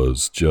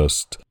was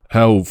just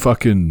how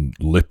fucking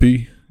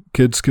lippy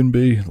kids can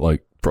be.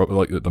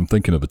 I'm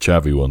thinking of the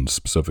chavvy ones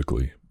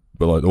specifically.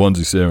 But the ones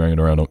you see hanging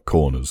around on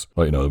corners,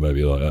 maybe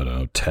I don't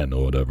know, 10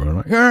 or whatever.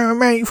 And "Yeah,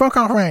 mate, fuck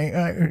off, mate."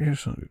 I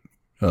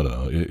don't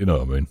know, you know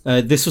what I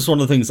mean? This was one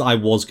of the things I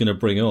was going to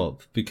bring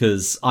up,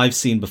 because I've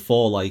seen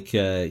before,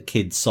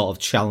 kids sort of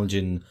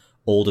challenging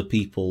older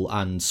people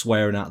and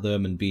swearing at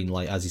them and being,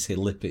 as you say,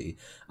 lippy.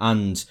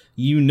 And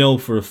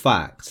for a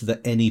fact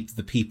that any of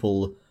the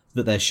people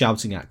that they're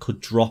shouting at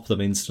could drop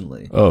them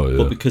instantly. Oh, yeah.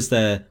 But because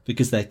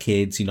they're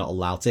kids, you're not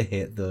allowed to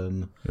hit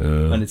them.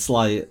 Yeah. And it's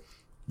like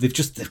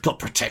they've got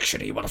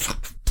protection. You want to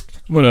fuck.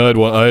 When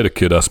I had a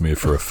kid ask me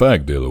for a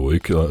fag the other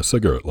week, a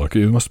cigarette. Like,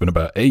 he must have been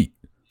about 8.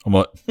 I'm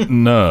like,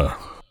 nah.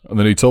 And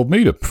then he told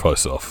me to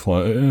piss off.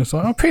 Like, it's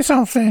like, Oh, piss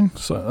off then.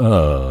 it's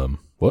like,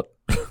 what?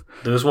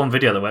 There was one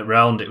video that went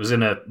round. It was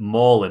in a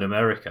mall in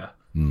America,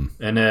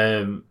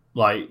 and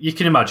like you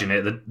can imagine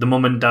it. The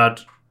mum and dad,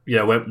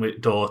 went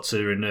with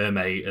daughter and her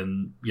mate,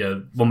 and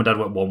mum and dad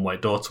went one way,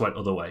 daughter went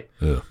other way.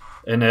 Yeah.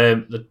 And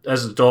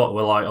as the daughter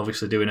were like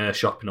obviously doing her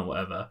shopping or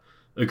whatever,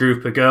 a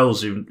group of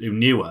girls who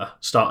knew her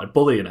started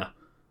bullying her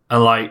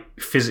and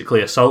like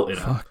physically assaulting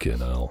her. Fucking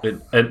hell.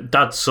 And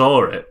dad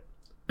saw it,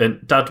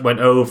 and dad went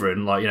over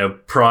and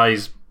like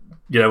prized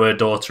her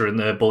daughter and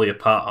the bully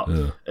apart.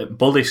 Yeah. And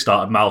bully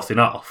started mouthing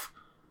off.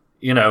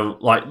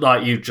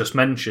 Like you just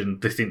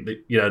mentioned, they think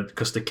that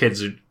because the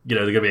kids are they're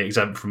going to be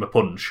exempt from a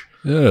punch,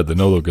 Yeah, they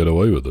know they'll get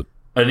away with it.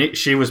 and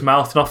she was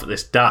mouthing off at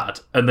this dad,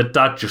 and the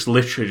dad just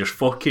literally just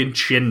fucking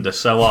chinned her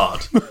so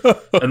hard,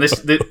 and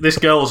this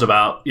girl's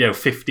about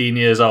 15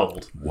 years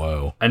old,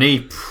 Wow. and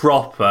he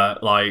proper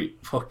like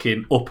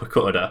fucking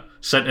uppercutted her,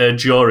 sent her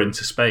jaw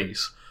into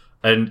space,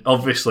 and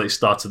obviously it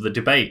started the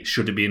debate: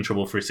 should he be in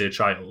trouble for hitting a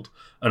child?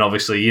 And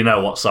obviously,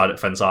 what side of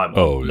the fence I'm on.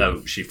 Oh, yeah.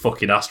 No, she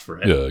fucking asked for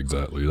it. Yeah,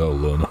 exactly. That'll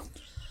learn.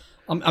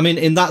 I mean,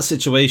 in that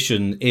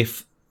situation,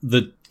 if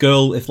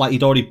like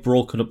he'd already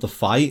broken up the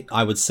fight,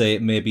 I would say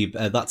it maybe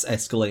that's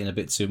escalating a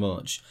bit too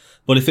much.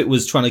 But if it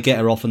was trying to get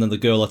her off and then the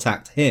girl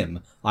attacked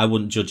him, I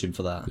wouldn't judge him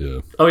for that. Yeah.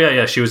 Oh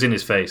yeah, she was in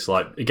his face,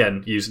 like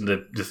again using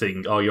the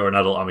thing. Oh, you're an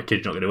adult. I'm a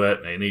kid. You're not going to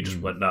hurt me. And he just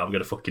went, "No, I'm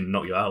going to fucking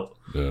knock you out."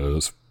 Yeah,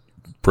 that's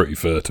pretty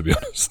fair, to be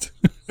honest.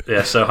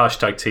 Yeah. So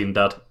hashtag Team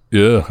Dad.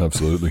 Yeah,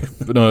 absolutely.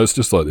 But no, it's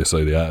just like they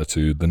say, the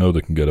attitude. They know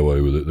they can get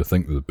away with it. They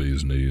think they're the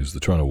bee's knees.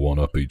 They're trying to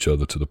one-up each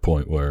other to the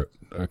point where,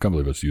 I can't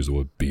believe I just used the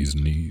word bee's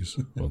knees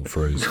on the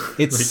phrase.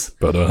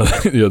 But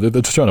Yeah, they're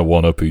just trying to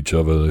one-up each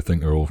other. They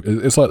think they're all...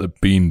 It's like the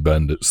Bean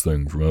Bandits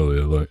thing from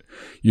earlier. Like,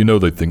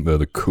 they think they're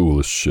the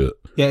coolest shit.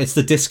 yeah, it's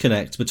the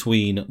disconnect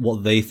between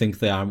what they think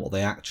they are and what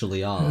they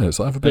actually are. Yeah, it's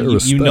like, have a bit And of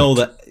respect. you know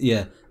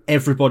that,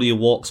 everybody who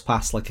walks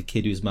past like a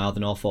kid who's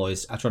mouthing off or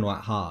is trying to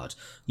act hard,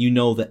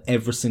 that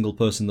every single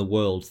person in the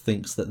world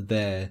thinks that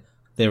they're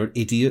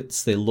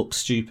idiots, they look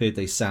stupid,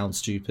 they sound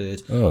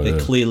stupid, they're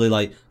clearly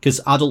like... Because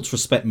adults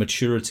respect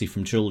maturity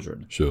from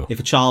children. Sure. If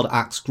a child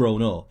acts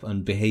grown up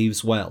and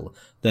behaves well,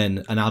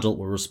 then an adult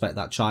will respect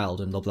that child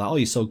and they'll be like, oh,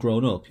 you're so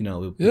grown up,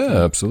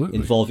 Yeah, absolutely.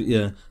 involve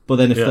But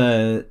then if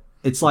they're...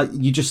 It's like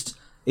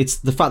it's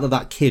the fact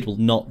that kid will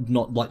not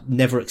like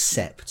never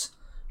accept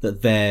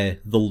that they're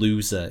the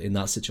loser in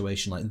that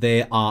situation. Like,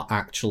 they are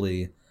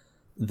actually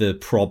the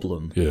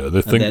problem. Yeah,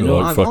 they think they're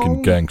not like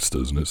fucking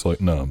gangsters, and it's like,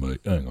 nah, mate,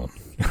 hang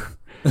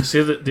on.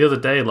 See, the other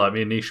day, like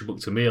me and Nisha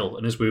booked a meal,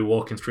 and as we were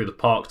walking through the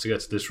park to get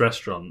to this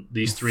restaurant,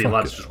 these three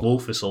lads just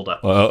wolf whistled her.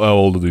 How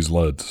old are these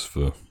lads?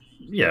 For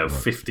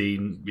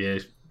 15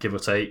 years, give or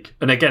take.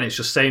 And again, it's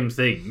just same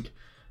thing.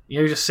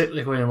 You just sit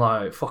there going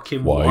like,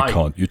 fucking Why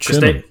can't you 'Cause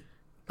chin him?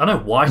 I know,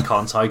 why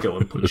can't I go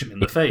and punch him in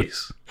the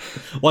face?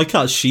 Why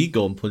can't she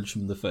go and punch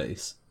him in the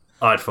face?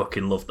 I'd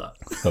fucking love that.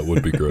 That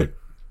would be great.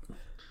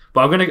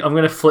 But I'm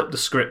gonna flip the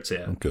script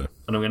here, Okay.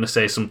 and I'm gonna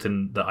say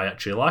something that I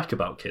actually like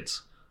about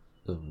kids.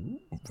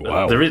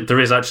 Wow. There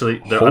is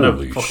actually. I know,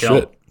 Holy fuck shit.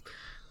 it,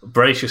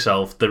 brace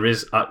yourself. There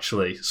is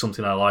actually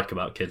something I like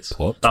about kids.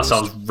 Plot That twist.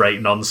 sounds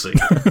right nonsense,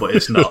 but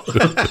it's not.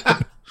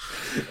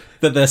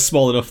 That they're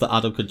small enough that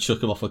Adam could chuck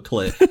them off a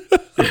cliff.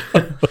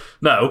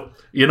 No,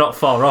 you're not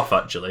far off.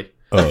 Actually,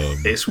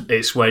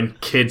 it's when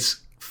kids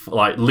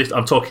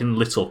I'm talking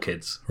little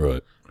kids.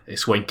 Right.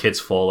 It's when kids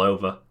fall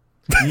over.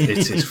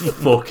 It is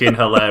fucking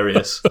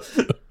hilarious.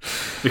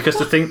 Because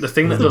the thing that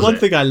The does one it,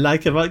 thing I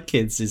like about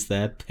kids is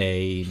their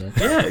pain.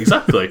 yeah,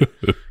 exactly.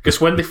 Because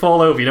when they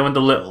fall over, when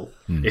they're little,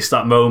 it's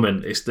that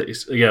moment. It's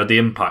the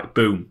impact.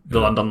 Boom, they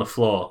land on the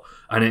floor,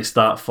 and it's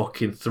that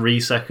fucking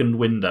 3-second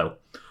window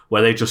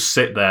where they just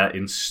sit there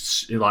in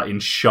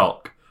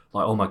shock,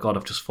 like, oh my god,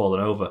 I've just fallen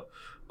over.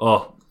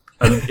 Oh,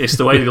 and it's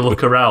the way they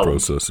look around,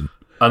 Processing.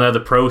 and they're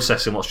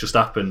processing what's just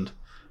happened,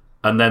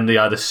 and then they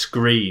either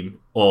scream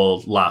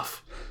or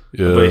laugh.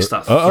 Yeah, But it's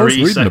that I was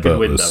reading 3-second about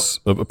window. this.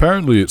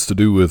 Apparently, it's to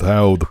do with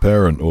how the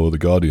parent or the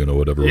guardian or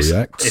whatever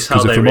reacts. it's how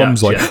Because if they the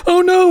mum's react, like,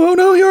 "Oh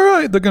no, you're all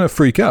right," they're going to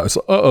freak out. It's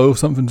like, "Uh-oh,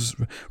 something's."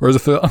 Whereas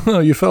if they're, "Oh,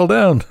 you fell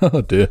down," oh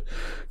dear,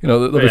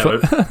 they'll be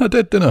Yeah, I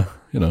did dinner.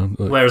 Like,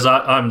 Whereas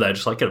I'm there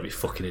just like, get a bit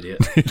fucking idiot.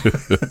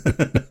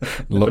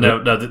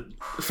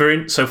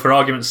 For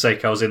argument's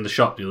sake, I was in the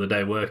shop the other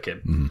day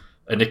working,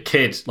 and a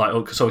kid,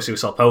 because obviously we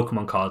sell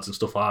Pokemon cards and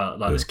stuff like that.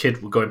 Like this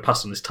kid was going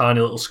past on this tiny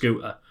little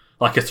scooter,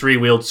 like a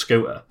 3-wheeled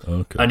scooter,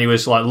 Okay. and he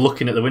was like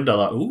looking at the window,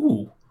 like,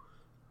 ooh.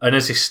 And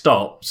as he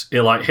stopped, he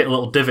hit a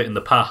little divot in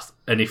the path,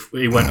 and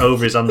he went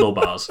over his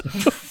handlebars.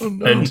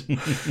 And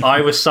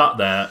I was sat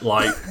there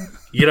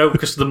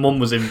because the mum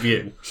was in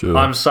view. Sure.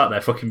 I'm sat there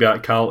fucking behind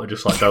the counter,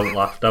 just like, don't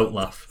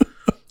laugh.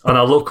 And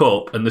I look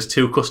up, and there's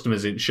 2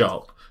 customers in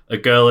shop, a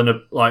girl and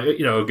a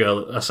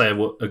girl. I say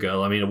a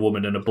girl, I mean a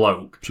woman and a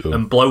bloke. Sure.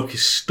 And bloke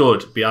is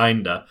stood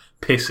behind her,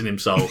 pissing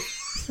himself.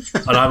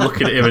 And I'm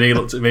looking at him, and he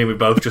looked at me, and we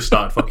both just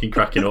started fucking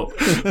cracking up.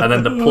 And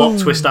then the plot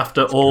twist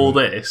after all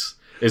this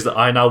is that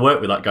I now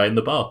work with that guy in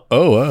the bar.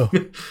 Oh, wow.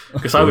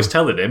 Because I was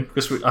telling him,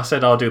 because I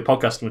said I'll do a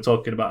podcast and we're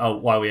talking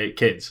about why we hate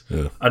kids.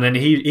 Yeah. And then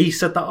he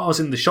said that I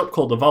was in the shop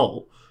called The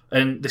Vault.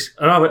 And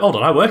I went, hold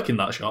on, I work in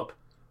that shop.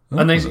 And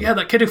then he's like, yeah,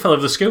 that kid who fell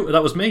over the scooter,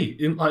 that was me.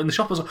 In the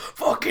shop, I was like,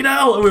 fucking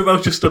hell. And we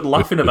both just stood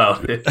laughing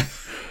about it.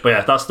 But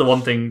yeah, that's the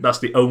one thing, that's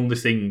the only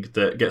thing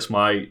that gets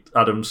my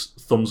Adam's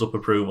thumbs up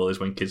approval is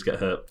when kids get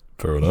hurt.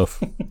 Fair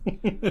enough.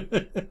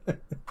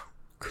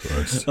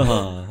 Christ.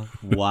 Oh,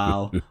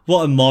 wow.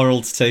 What a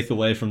moral to take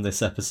away from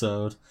this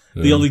episode.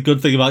 The only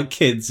good thing about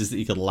kids is that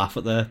you can laugh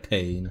at their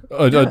pain.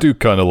 I do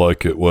kind of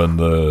like it when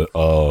they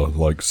are,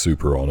 like,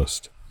 super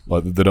honest.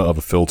 Like, they don't have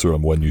a filter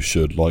on when you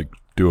should, like,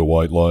 do a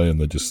white lie, and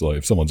they're just like,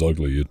 if someone's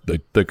ugly,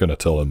 they're going to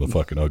tell them they're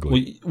fucking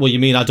ugly. Well, you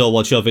mean I don't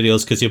watch your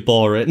videos because you're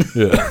boring?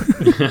 Yeah.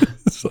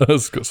 So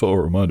that's sort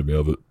of reminded me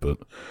of it, but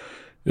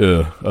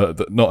yeah,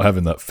 not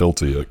having that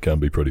filter yet can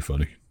be pretty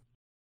funny.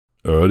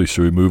 Alrighty,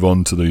 should we move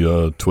on to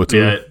the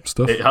Twitter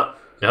stuff? It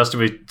has to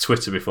be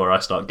Twitter before I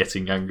start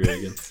getting angry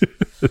again.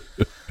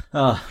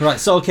 Right,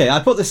 so okay,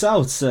 I put this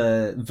out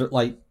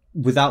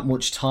without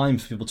much time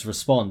for people to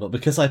respond, but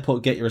because I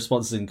put get your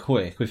responses in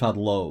quick, we've had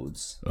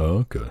loads.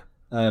 Oh, okay.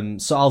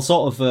 So I'll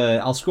sort of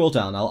I'll scroll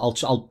down.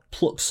 I'll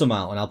pluck some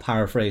out and I'll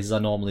paraphrase as I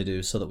normally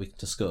do so that we can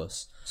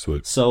discuss.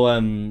 Sweet. So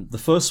the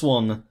first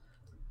one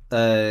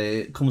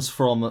comes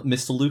from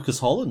Mr. Lucas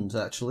Holland,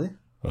 actually.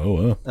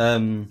 Oh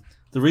wow.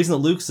 The reason that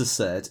Lucas has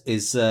said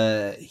is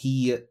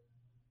the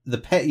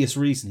pettiest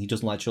reason he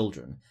doesn't like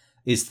children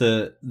is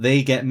that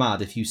they get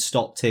mad if you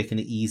stop taking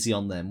it easy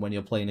on them when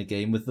you're playing a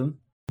game with them.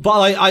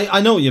 But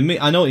I know what you mean.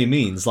 I know what he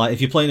means. Like,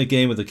 if you're playing a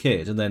game with a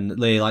kid and then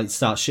they like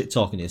start shit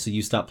talking you, so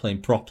you start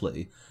playing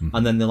properly,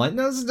 and then they're like,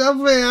 "No, stop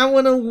it! I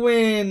want to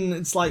win."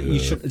 It's like you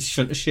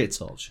shouldn't have shit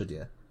talk, should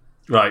you?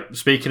 Right.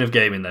 Speaking of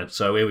gaming, then,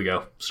 so here we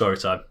go. Story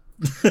time.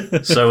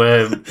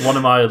 So one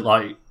of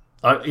my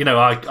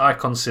I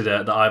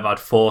consider that I've had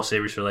 4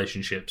 serious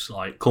relationships,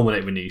 like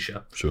culminating with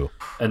Nisha. Sure.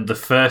 And the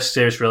first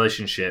serious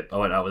relationship, I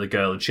went out with a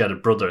girl, and she had a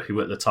brother who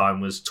at the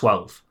time was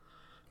 12.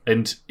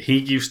 And he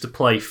used to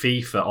play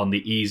FIFA on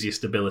the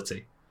easiest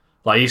ability.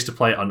 Like, he used to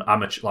play it on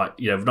amateur, like,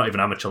 not even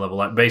amateur level.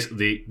 Like,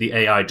 basically, the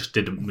AI just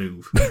didn't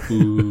move.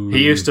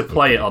 He used to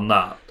play it on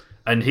that.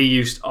 And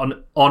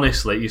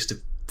honestly, it used to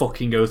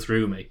fucking go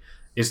through me.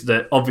 Is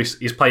that obviously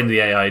he's playing the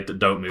AI that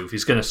don't move.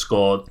 He's going to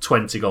score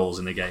 20 goals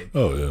in the game.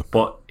 Oh, yeah.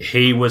 But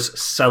he was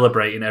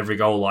celebrating every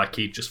goal like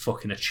he'd just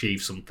fucking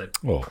achieved something.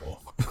 Oh.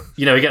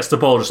 He gets the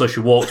ball just as she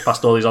walks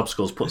past all these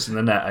obstacles, puts it in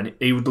the net, and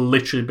he would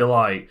literally be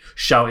like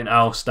shouting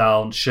house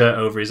down, shirt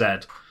over his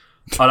head.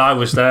 And I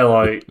was there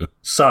like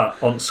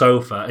sat on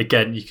sofa.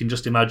 Again, you can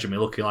just imagine me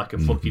looking like a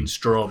fucking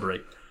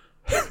strawberry.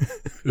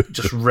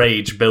 Just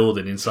rage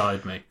building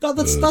inside me.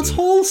 That's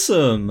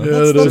wholesome. Yeah,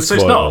 That's so it's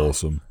quite not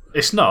awesome.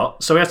 It's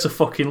not, so he had to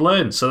fucking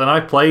learn. So then I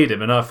played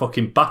him and I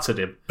fucking battered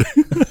him.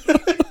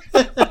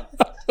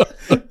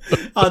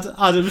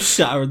 Adam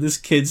shattering this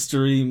kid's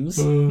dreams.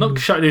 Not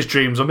shattering his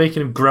dreams, I'm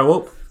making him grow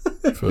up.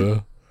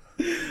 Fair.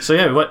 So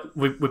yeah,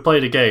 we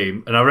played a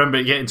game, and I remember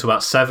it getting to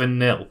about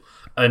 7-0.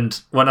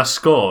 And when I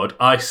scored,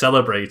 I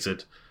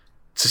celebrated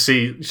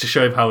to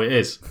show him how it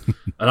is.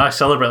 And I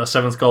celebrated the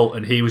 7th goal,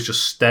 and he was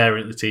just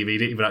staring at the TV. He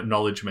didn't even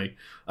acknowledge me.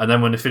 And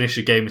then when they finished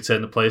the game, he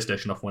turned the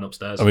PlayStation off and went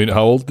upstairs. I mean,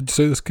 how old did you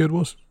say this kid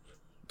was?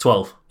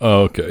 12.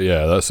 Oh, okay.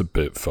 Yeah, that's a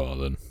bit far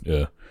then.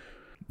 Yeah.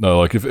 No,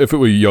 like if it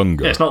were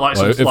younger, Yeah, it's not like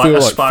some if they like were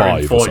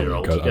aspiring 5 or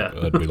 4-year-old. something, Yeah.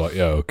 I'd be like,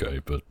 yeah, okay,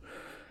 but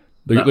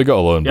they got to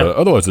learn. Yeah. But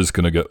otherwise, they're just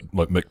gonna get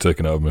like Mick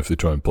taken out of them if they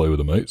try and play with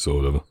their mates or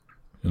whatever.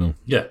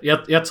 Yeah, he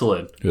had to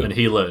learn, and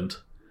he learned.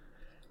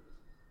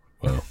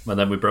 Wow. And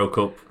then we broke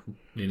up,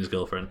 me and his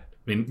girlfriend.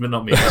 I mean,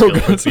 not me and his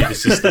girlfriend, me and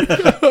his sister.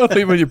 I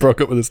think when you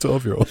broke up with this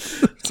 12-year-old.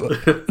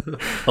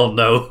 Oh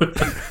no,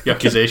 the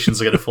accusations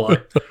are going to fly.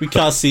 We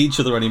can't see each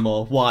other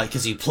anymore. Why?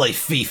 Because you play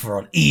FIFA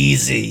on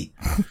easy.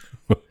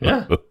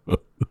 Yeah.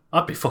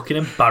 I'd be fucking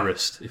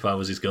embarrassed if I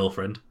was his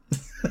girlfriend.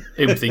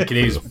 Him thinking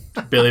he's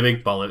Billy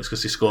Big Bollocks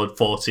because he scored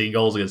 14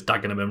 goals against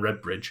Dagenham and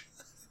Redbridge.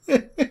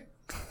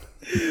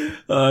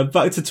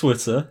 Back to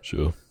Twitter.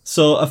 Sure.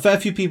 So a fair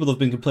few people have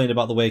been complaining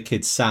about the way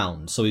kids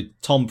sound. So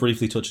Tom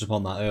briefly touched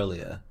upon that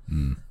earlier.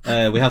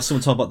 We have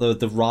someone talking about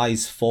the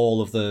rise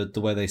fall of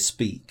the way they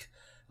speak.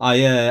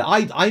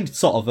 I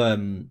sort of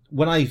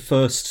when I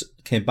first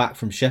came back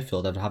from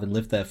Sheffield after having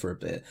lived there for a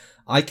bit,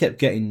 I kept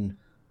getting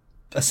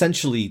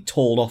essentially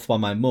told off by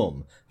my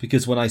mum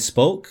because when I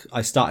spoke,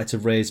 I started to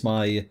raise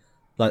my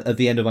at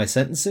the end of my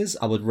sentences,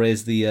 I would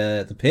raise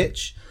the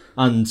pitch,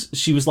 and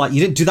she was like,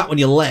 "You didn't do that when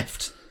you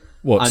left."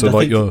 What? And so I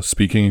like think- you're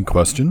speaking in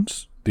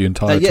questions the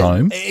entire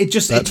time? It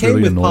That's came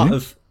really with annoying. part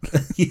of.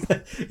 Yeah,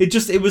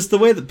 it was the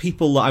way that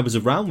people that I was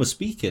around were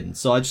speaking,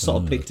 so I just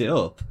sort of picked it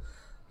up.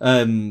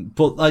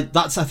 But like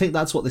I think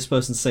that's what this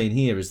person's saying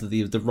here is that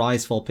the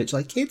rise fall pitch,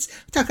 like kids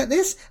talk like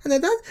this and then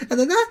that and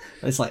then that.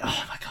 And it's like,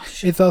 oh my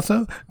gosh. It's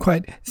also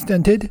quite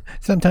stunted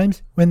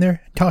sometimes when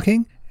they're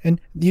talking, and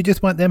you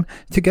just want them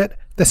to get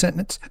the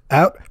sentence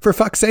out for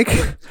fuck's sake.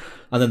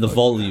 And then the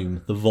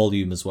volume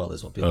as well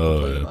is what people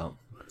complain about.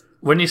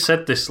 When you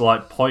said this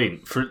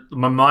point,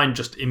 my mind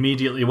just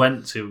immediately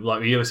went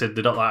to you said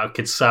they don't like how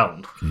kids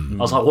sound. I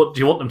was like, what do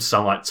you want them to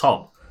sound like,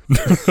 Tom?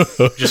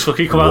 Just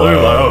fucking come out there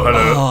like, oh,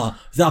 hello. Oh,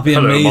 that'd be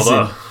hello, amazing.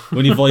 mother.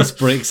 When your voice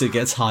breaks, it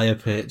gets higher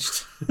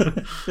pitched.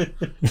 They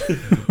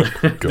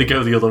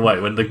go the other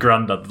way when the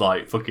granddad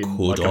fucking.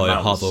 Could like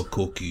I have a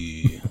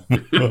cookie?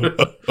 To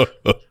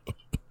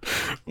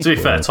be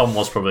fair, Tom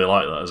was probably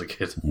like that as a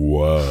kid.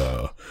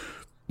 Wow.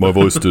 My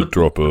voice did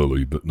drop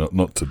early, but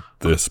not to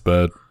this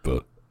bad,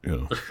 but,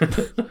 I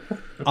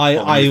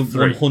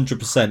Three.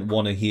 100%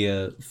 want to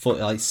hear,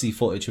 see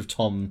footage of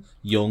Tom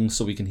young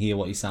so we can hear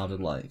what he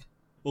sounded like.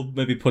 We'll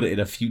maybe put it in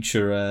a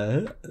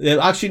future...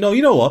 actually, no,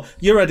 you know what?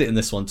 You're editing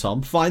this one,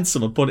 Tom. Find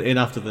some and put it in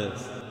after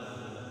this.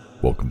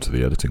 Welcome to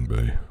the editing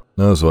bay.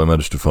 So I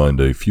managed to find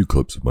a few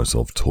clips of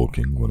myself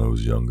talking when I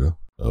was younger.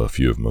 A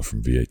few of them are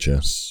from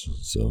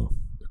VHS, so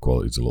the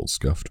quality's a little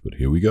scuffed, but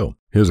here we go.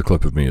 Here's a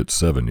clip of me at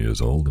 7 years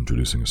old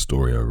introducing a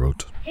story I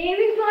wrote. Here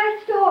is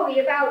my story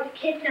about the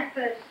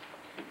kidnappers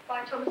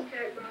by Thomas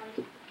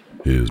Kirkbride.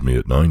 Here's me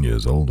at 9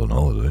 years old on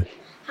holiday.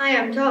 Hi,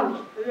 I'm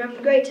Tom. I'm having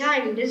a great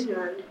time in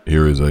Disneyland.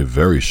 Here is a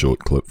very short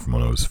clip from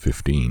when I was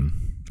 15,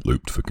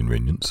 looped for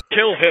convenience.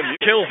 Kill him,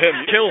 kill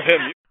him, kill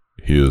him.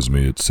 Here's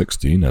me at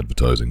 16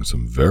 advertising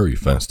some very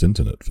fast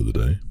internet for the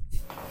day.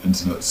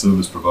 Internet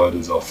service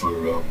providers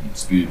offer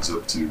speeds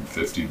up to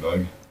 50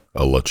 meg.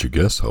 I'll let you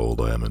guess how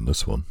old I am in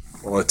this one.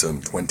 Well, I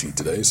turned 20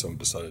 today, so I've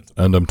decided.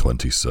 And I'm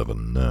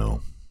 27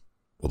 now.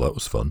 Well, that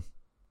was fun.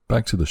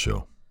 Back to the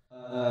show.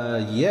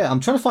 Yeah, I'm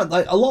trying to find...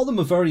 a lot of them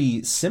are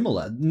very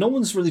similar. No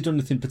one's really done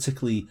anything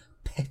particularly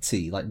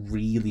petty,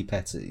 really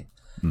petty.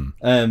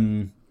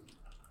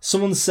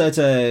 Someone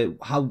said,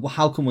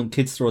 how come when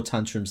kids throw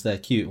tantrums they're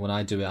cute, when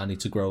I do it I need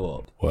to grow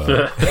up?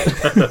 Wow.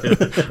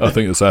 I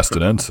think it's asked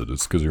and answered.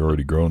 It's because you're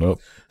already grown up.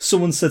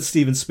 Someone said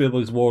Steven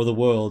Spielberg's War of the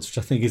Worlds, which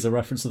I think is a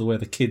reference to the way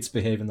the kids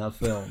behave in that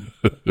film.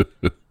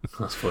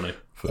 That's funny.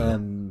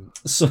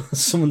 So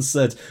someone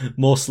said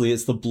mostly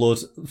it's the blood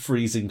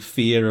freezing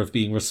fear of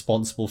being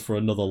responsible for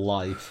another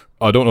life.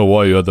 I don't know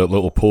why you had that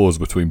little pause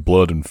between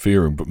blood and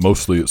fearing, but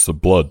mostly it's the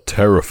blood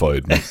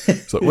terrified me.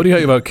 It's like, what do you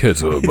hate about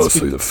kids? Oh,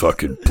 mostly the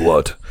fucking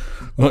blood.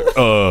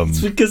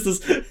 It's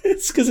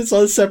because it's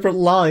on a separate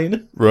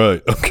line.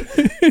 Right,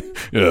 okay.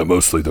 Yeah,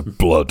 mostly the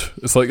blood.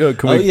 It's like, can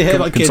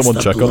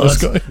someone check blood. on this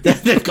guy?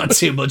 They've got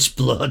too much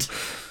blood.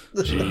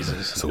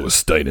 Jesus. So we're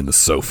staying in the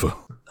sofa.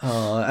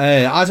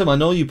 Hey, Adam, I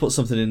know you put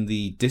something in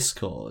the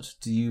Discord.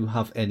 Do you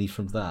have any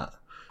from that?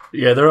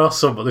 Yeah, there are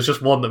some, but there's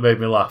just one that made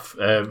me laugh.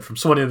 From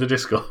someone in the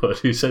Discord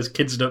who says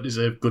kids don't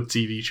deserve good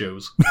TV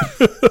shows.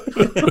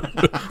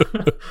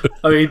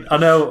 I mean, I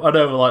know,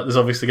 there's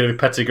obviously going to be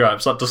petty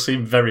gripes. That does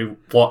seem very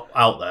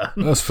out there.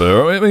 That's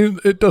fair. I mean,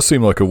 it does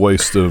seem like a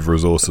waste of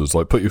resources.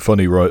 Put your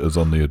funny writers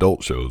on the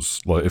adult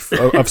shows. If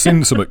I've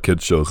seen some at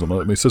kids shows.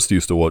 My sister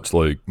used to watch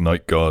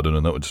Night Garden,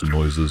 and that was just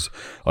noises.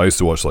 I used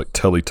to watch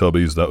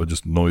Teletubbies. That were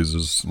just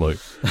noises.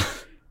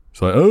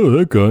 It's like, oh,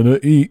 they're gonna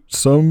eat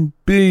some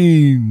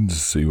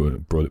beans. See when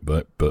it brought it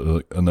back,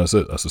 but and that's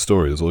it. That's the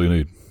story. That's all you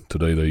need.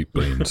 Today they eat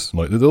beans.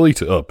 They'll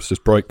eat it up. It's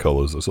just bright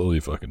colours. That's all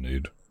you fucking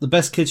need. The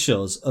best kids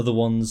shows are the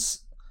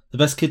ones. The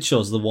best kids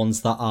shows are the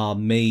ones that are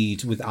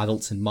made with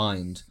adults in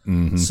mind.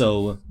 Mm-hmm.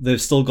 So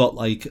they've still got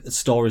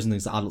stories and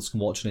things that adults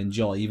can watch and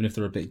enjoy, even if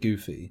they're a bit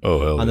goofy.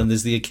 Oh hell. And then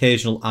there's the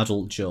occasional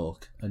adult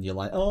joke, and you're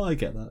like, oh, I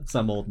get that because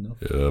I'm old enough.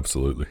 Yeah,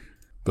 absolutely.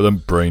 But them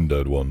brain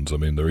dead ones, I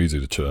mean, they're easy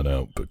to churn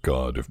out, but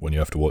God, when you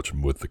have to watch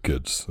them with the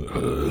kids,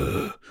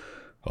 I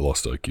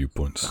lost IQ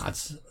points. I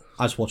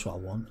just watch what I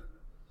want.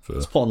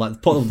 Just put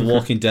on The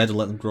Walking Dead and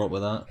let them grow up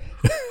with that.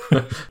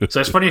 So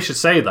it's funny you should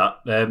say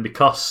that,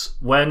 because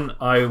when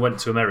I went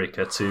to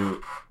America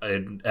to,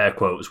 in air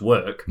quotes,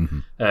 work,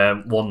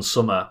 one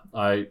summer,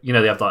 they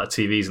have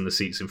TVs in the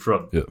seats in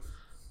front. Yeah.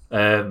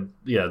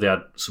 They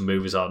had some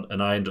movies on,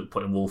 and I ended up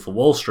putting Wolf of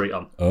Wall Street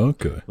on.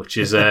 Okay. Which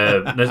is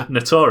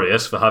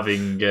notorious for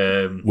having.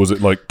 Was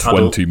it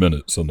 20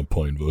 minutes on the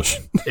point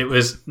version? It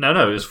was it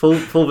was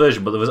full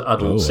version, but there was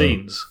adult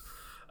scenes.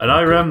 And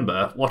I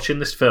remember watching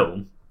this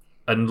film,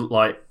 and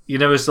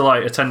as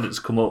the attendants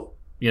come up,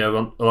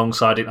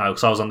 alongside it now,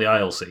 because I was on the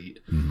aisle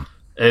seat. Mm-hmm.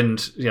 And,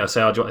 say, do you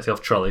want anything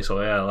off trolley? So,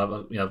 yeah, I'll have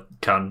a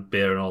can,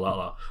 beer and all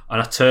that.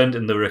 And I turned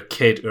and there were a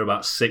kid who were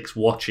about 6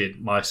 watching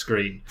my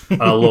screen.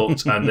 And I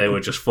looked and they were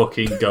just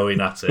fucking going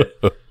at it.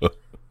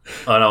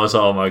 And I was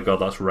like, oh my God,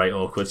 that's right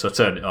awkward. So I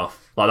turned it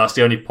off. That's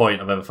the only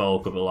point I've ever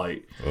felt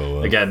awkward.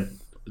 But, again,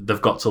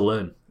 they've got to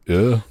learn.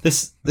 Yeah.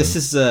 This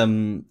is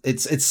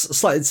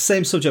it's the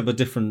same subject but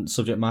different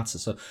subject matter.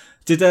 So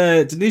did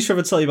Nisha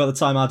ever tell you about the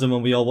time, Adam,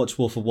 when we all watched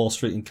Wolf of Wall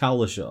Street in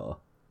Cowlishaw?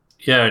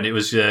 Yeah, and it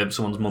was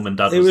someone's mum and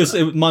dad.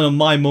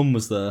 My mum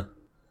was there.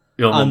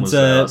 Your mum And was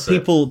there, that's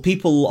it.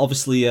 people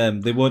obviously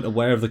they weren't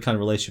aware of the kind of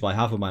relationship I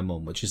have with my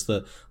mum, which is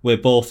that we're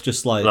both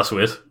just like That's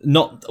weird.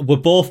 we're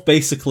both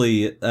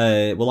basically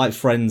we're like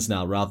friends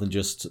now rather than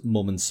just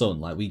mum and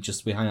son. Like we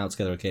hang out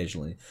together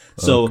occasionally.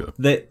 So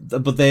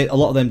Okay. a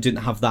lot of them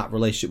didn't have that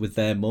relationship with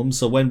their mum.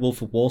 So when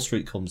Wolf of Wall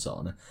Street comes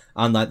on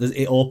and like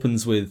it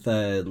opens with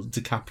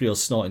DiCaprio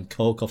snorting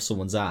coke off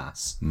someone's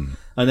ass,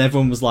 and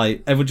everyone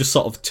just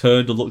sort of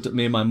turned and looked at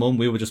me and my mum.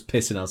 We were just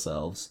pissing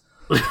ourselves.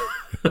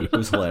 It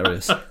was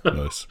hilarious.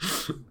 Nice.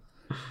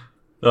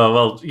 Oh,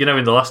 well,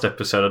 in the last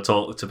episode I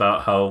talked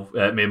about how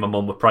me and my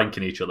mum were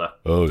pranking each other.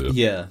 Oh, yeah.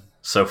 Yeah.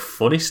 So,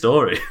 funny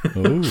story.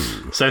 Oh.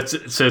 So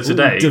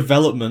today...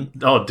 Development.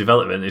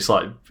 Development.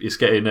 It's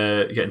getting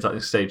to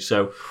that stage.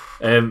 So,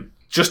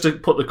 just to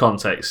put the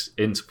context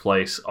into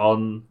place,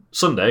 on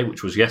Sunday,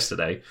 which was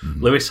yesterday,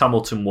 Lewis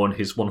Hamilton won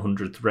his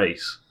 100th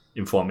race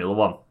in Formula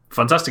 1.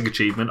 Fantastic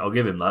achievement, I'll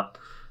give him that.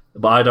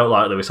 But I don't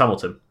like Lewis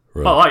Hamilton.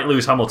 Right. I like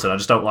Lewis Hamilton, I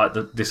just don't like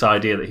this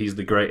idea that he's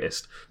the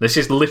greatest. This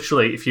is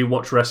literally, if you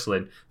watch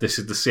wrestling, this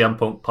is the CM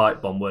Punk pipe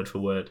bomb word for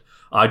word.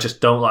 I just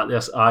don't like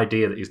this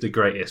idea that he's the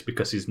greatest,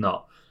 because he's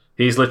not.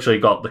 He's literally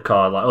got the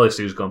car, like, this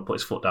dude's going to put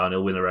his foot down,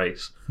 he'll win a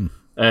race.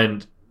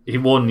 And he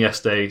won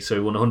yesterday, so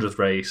he won 100th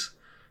race.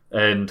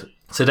 And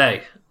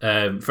today,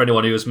 for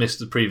anyone who has missed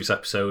the previous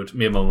episode,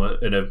 me and Mum were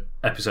in an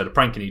episode of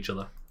pranking each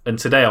other. And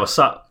today I was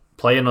sat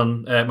playing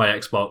on my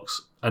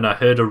Xbox, and I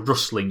heard a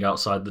rustling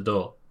outside the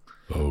door.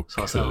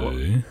 Okay. So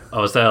I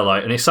was there,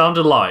 and it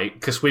sounded like,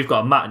 because we've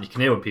got a mat and you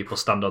can hear when people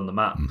stand on the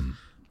mat.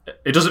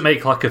 It doesn't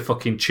make like a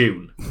fucking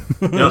tune.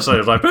 So it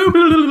was like,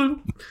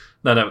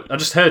 no, I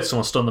just heard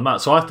someone stand on the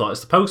mat, so I thought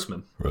it's the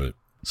postman. Right.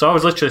 So I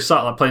was literally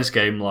sat playing this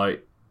game,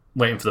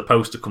 waiting for the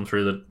post to come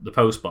through the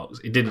post box.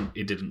 It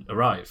didn't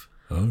arrive.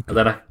 Okay. And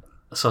then I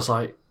was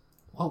like,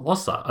 what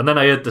was that? And then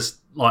I heard this,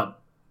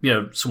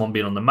 someone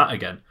being on the mat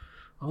again.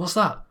 What's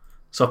that?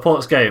 So I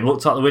paused this game,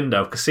 looked out the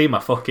window, could see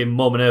my fucking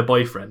mum and her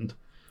boyfriend.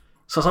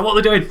 So I was like, what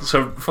are they doing?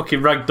 So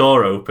fucking rag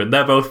door open.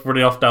 They're both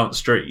running off down the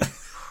street.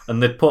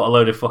 And they'd put a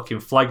load of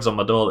fucking flags on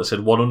my door that said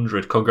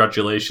 100,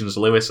 congratulations,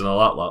 Lewis, and all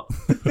that lot.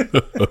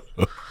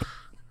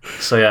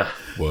 So yeah,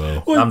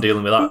 Wow. I'm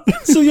dealing with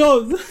that. So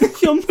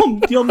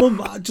your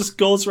mum just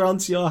goes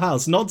around to your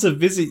house, not to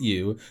visit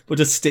you, but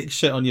to stick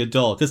shit on your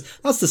door. Because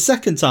that's the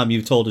second time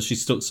you've told us she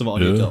stuck something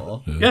on your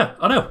door. Yeah,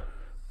 I know.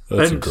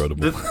 That's And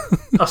incredible.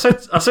 I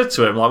said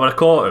to him, when I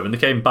caught him and they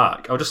came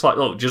back, I was just like,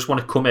 look, do you just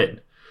want to come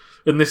in?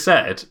 And they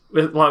said,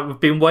 we've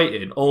been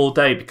waiting all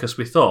day because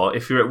we thought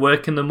if you're at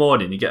work in the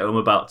morning, you get home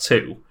about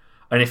 2.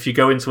 And if you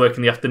go into work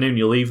in the afternoon,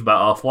 you leave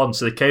about 1:30.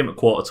 So they came at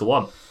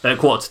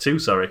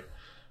 2:45, sorry.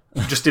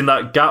 Just in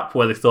that gap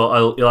where they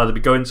thought, you'll either be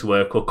going to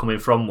work or coming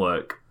from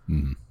work.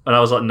 And I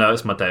was like, no,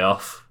 it's my day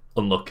off.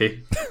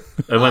 Unlucky.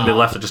 And when they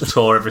left, I just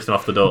tore everything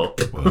off the door.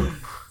 Wow.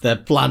 Their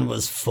plan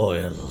was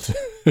foiled.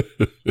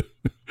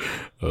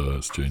 Oh,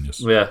 that's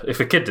genius. Yeah, if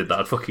a kid did that,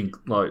 I'd fucking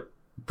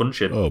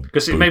punch him. Oh,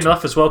 Because it made me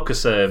laugh as well.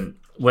 Because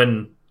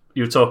when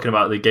you were talking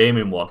about the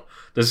gaming one,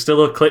 there's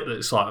still a clip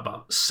that's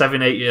about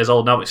 7-8 years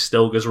old now. It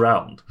still goes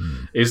round.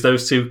 Is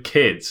those two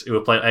kids who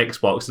were playing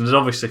Xbox, and there's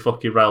obviously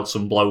fucking riled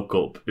some bloke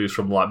up who's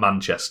from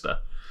Manchester,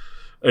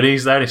 and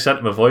he's there and he sent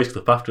him a voice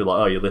clip after,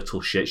 oh, you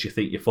little shits, you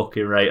think you're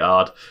fucking right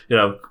hard,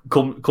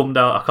 come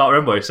down. I can't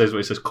remember what he says, but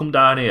he says, come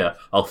down here,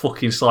 I'll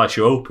fucking slice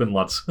you open,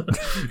 lads.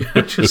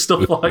 Just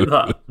stuff like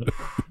that.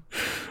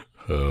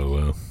 Oh,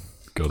 well.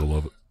 Gotta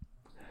love it.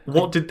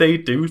 What did they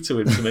do to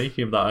him to make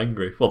him that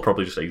angry? Well,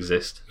 probably just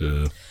exist.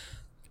 Yeah.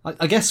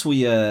 I guess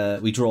we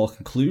draw a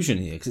conclusion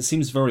here, because it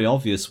seems very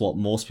obvious what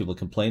most people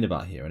complain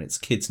about here, and it's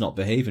kids not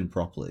behaving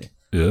properly.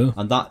 Yeah.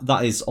 And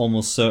that is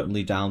almost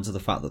certainly down to the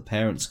fact that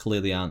parents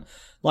clearly aren't,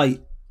 What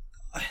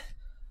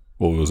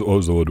was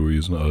the word we were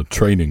using?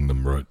 Training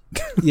them, right?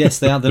 yes,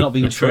 they're not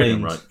being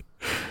Training, trained.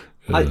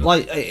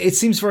 right? It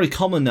seems very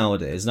common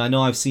nowadays, and I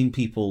know I've seen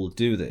people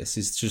do this,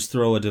 is just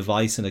throw a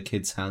device in a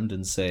kid's hand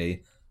and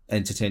say,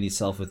 entertain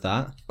yourself with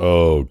that.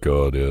 Oh,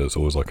 God, yeah. It's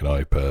always like an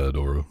iPad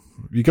or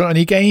You got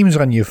any games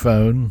on your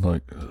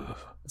phone?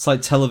 It's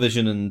like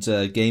television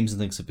and games and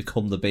things have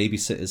become the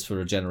babysitters for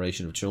a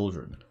generation of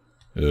children.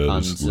 Yeah,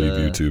 just leave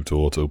YouTube to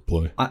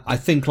autoplay. I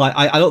think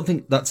I don't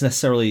think that's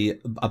necessarily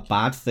a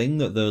bad thing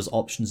that those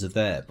options are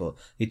there, but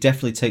it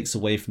definitely takes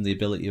away from the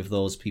ability of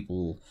those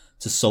people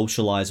to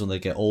socialize when they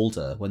get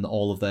older, when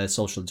all of their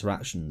social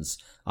interactions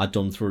are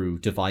done through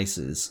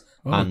devices,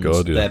 and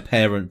their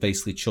parent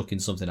basically chucking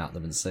something at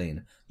them and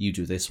saying, "You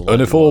do this." And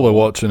if all they're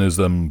watching is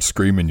them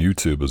screaming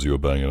YouTube as you were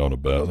banging on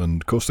about, then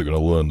of course they're going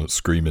to learn that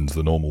screaming's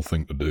the normal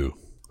thing to do.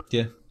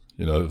 Yeah,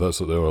 that's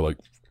what they were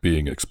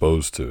being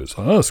exposed to. It's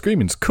like, oh,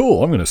 screaming's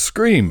cool. I'm going to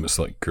scream. It's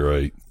like,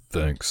 great,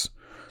 thanks.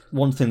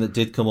 One thing that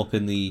did come up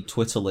in the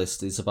Twitter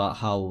list is about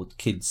how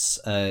kids,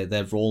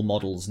 their role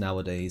models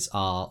nowadays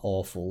are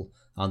awful,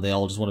 and they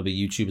all just want to be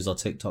YouTubers or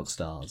TikTok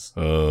stars.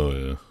 Oh,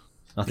 yeah.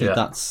 I think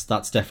that's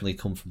definitely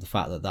come from the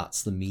fact that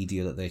that's the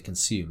media that they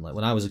consume. Like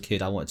when I was a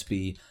kid, I wanted to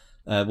be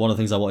one of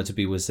the things I wanted to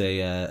be was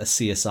a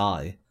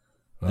CSI.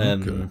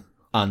 Okay.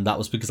 and that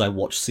was because I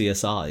watched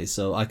CSI.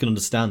 So I can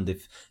understand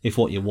if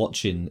what you're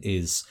watching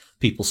is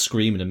people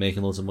screaming and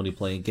making loads of money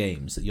playing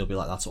games, that you'll be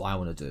like, that's what I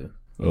want to do.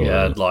 Oh,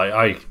 Yeah, like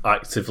I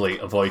actively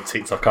avoid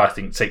TikTok. I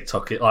think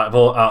TikTok, out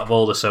of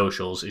all the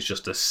socials, is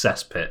just a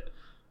cesspit.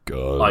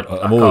 God,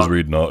 I I'm always can't-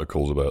 reading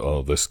articles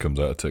about, this comes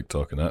out of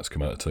TikTok and that's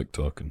come out of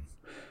TikTok. And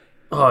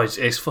Oh,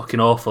 it's fucking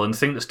awful. And the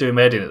thing that's doing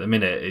me in at the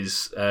minute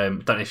is, I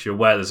don't know if you're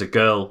aware, there's a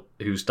girl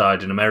who's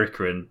died in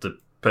America, and the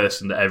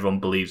person that everyone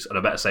believes, and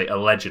I better say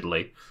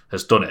allegedly,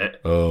 has done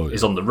it,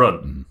 is on the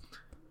run.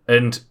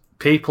 And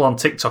people on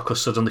TikTok are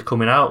suddenly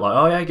coming out like,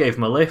 oh yeah, I gave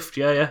him a lift,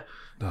 yeah.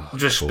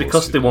 Just of because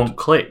course they you want did.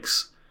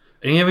 clicks.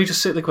 And you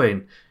just sit there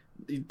going,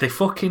 they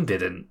fucking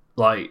didn't.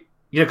 Like,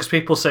 because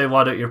people say,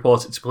 why don't you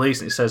report it to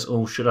police? And it says,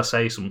 oh, should I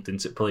say something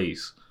to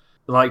police?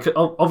 Like,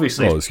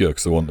 obviously... Well,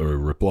 because they want their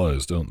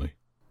replies, don't they?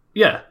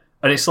 Yeah.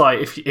 And it's like,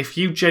 if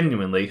you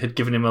genuinely had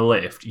given him a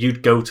lift,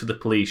 you'd go to the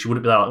police. You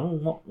wouldn't be like,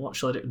 oh, what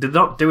shall I do? They're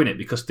not doing it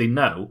because they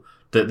know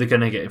that they're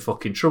going to get in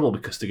fucking trouble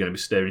because they're going to be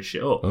stirring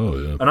shit up. Oh,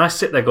 yeah. And I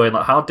sit there going,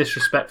 like, how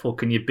disrespectful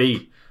can you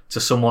be to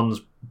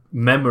someone's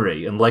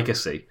memory and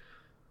legacy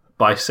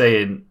by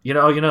saying, you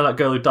know that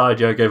girl who died,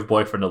 yeah, I gave her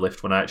boyfriend a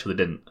lift when I actually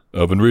didn't.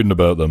 I've been reading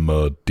about them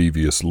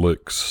devious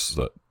licks,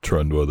 that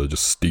trend where they're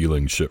just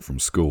stealing shit from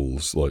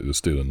schools. Like, they're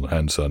stealing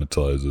hand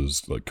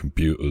sanitizers, like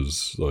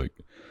computers, like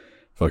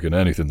fucking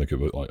anything they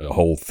could, like a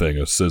whole thing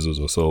of scissors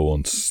or so on.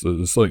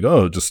 It's like,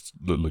 just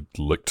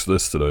licked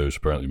this today, which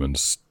apparently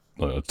means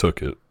like, I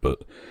took it,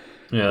 but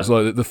Yeah. it's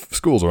like the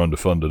schools are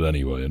underfunded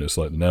anyway, and it's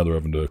like now they're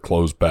having to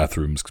close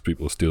bathrooms because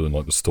people are stealing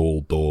like the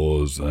stall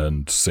doors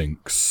and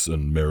sinks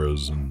and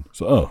mirrors, and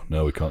so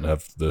now we can't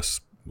have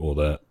this or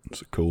that.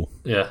 It's cool.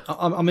 Yeah.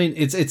 I mean,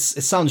 it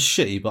sounds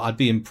shitty, but I'd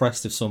be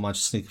impressed if someone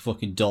managed to sneak a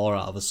fucking door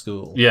out of a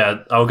school.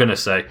 Yeah, I was going to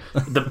say,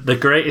 the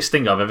greatest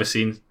thing I've ever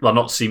seen, well,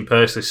 not seen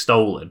personally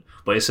stolen,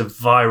 but it's a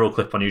viral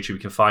clip on YouTube, you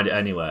can find it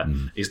anywhere,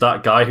 is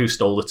that guy who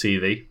stole the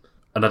TV.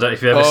 And I don't know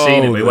if you've ever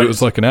seen him. It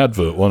was like an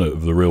advert, wasn't it,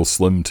 of the real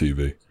Slim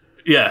TV.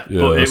 Yeah,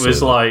 Yeah, but I it saw was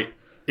that. like,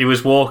 he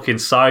was walking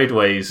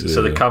sideways,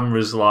 so the Yeah.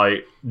 camera's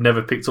like,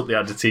 never picked up the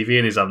TV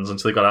in his hands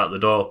until he got out the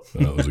door.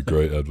 That was a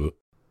great advert.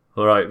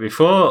 All right,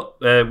 before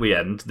we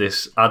end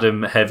this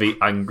Adam heavy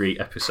angry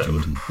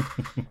episode,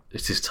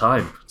 it is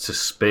time to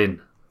spin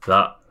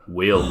that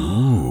wheel.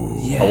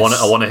 Yes.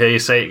 I want to hear you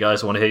say it,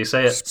 guys. I want to hear you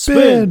say it.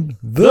 Spin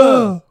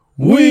the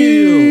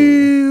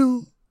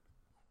wheel.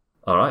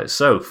 All right,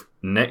 so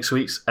next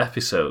week's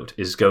episode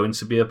is going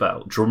to be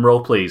about, drum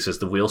roll please as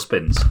the wheel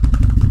spins,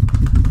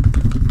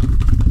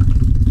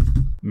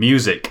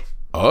 music.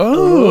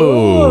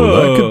 Oh,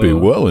 that could be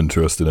well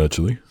interesting,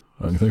 actually.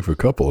 I can think of a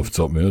couple off the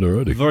top of my head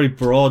already. Very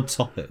broad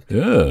topic.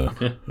 Yeah.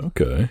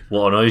 Okay.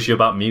 What annoys you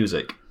about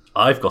music?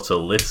 I've got a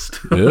list.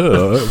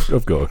 Yeah,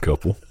 I've got a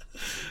couple.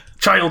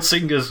 Child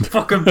singers,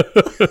 fuck them.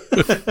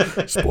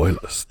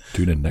 Spoilers.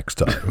 Tune in next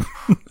time.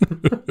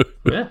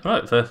 Yeah,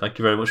 right. Thank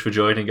you very much for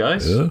joining,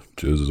 guys. Yeah.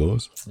 Cheers as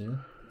always.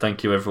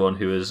 Thank you, everyone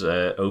who has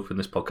opened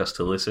this podcast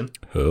to listen.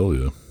 Hell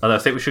yeah. And I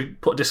think we should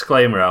put a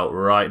disclaimer out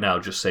right now,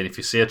 just saying if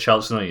you see a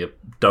child singing, you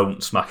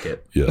don't smack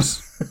it.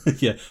 Yes.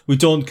 Yeah, we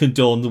don't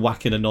condone the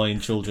whacking annoying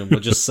children. We're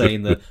just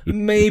saying that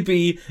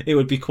maybe it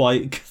would be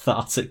quite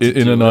cathartic. To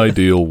In do an it.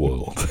 ideal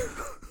world.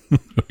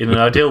 In an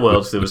ideal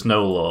world, there was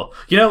no law.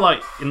 You know,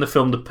 like in the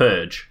film The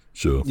Purge,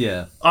 Sure.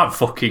 Yeah. I'm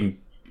fucking...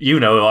 You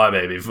know who I'm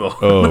aiming for.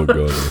 Oh,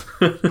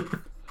 God.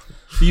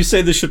 You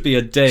say there should be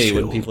a day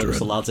when people are just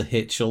Children. allowed to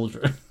hit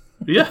children.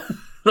 Yeah,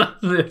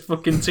 they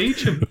fucking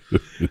teach him.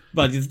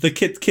 Man, the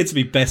kids would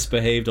be best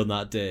behaved on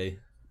that day.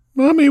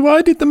 Mummy,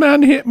 why did the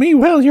man hit me?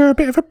 Well, you're a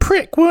bit of a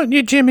prick, weren't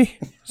you, Jimmy?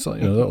 So,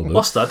 that'll do.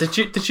 What's that?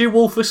 Did you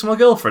wolf with my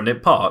girlfriend in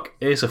park?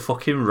 Here's a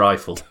fucking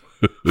rifle.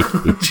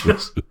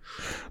 Just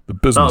The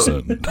business Oh.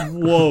 end.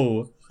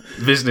 Whoa.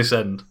 business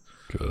end.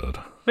 God.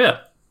 Yeah,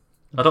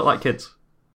 I don't like kids.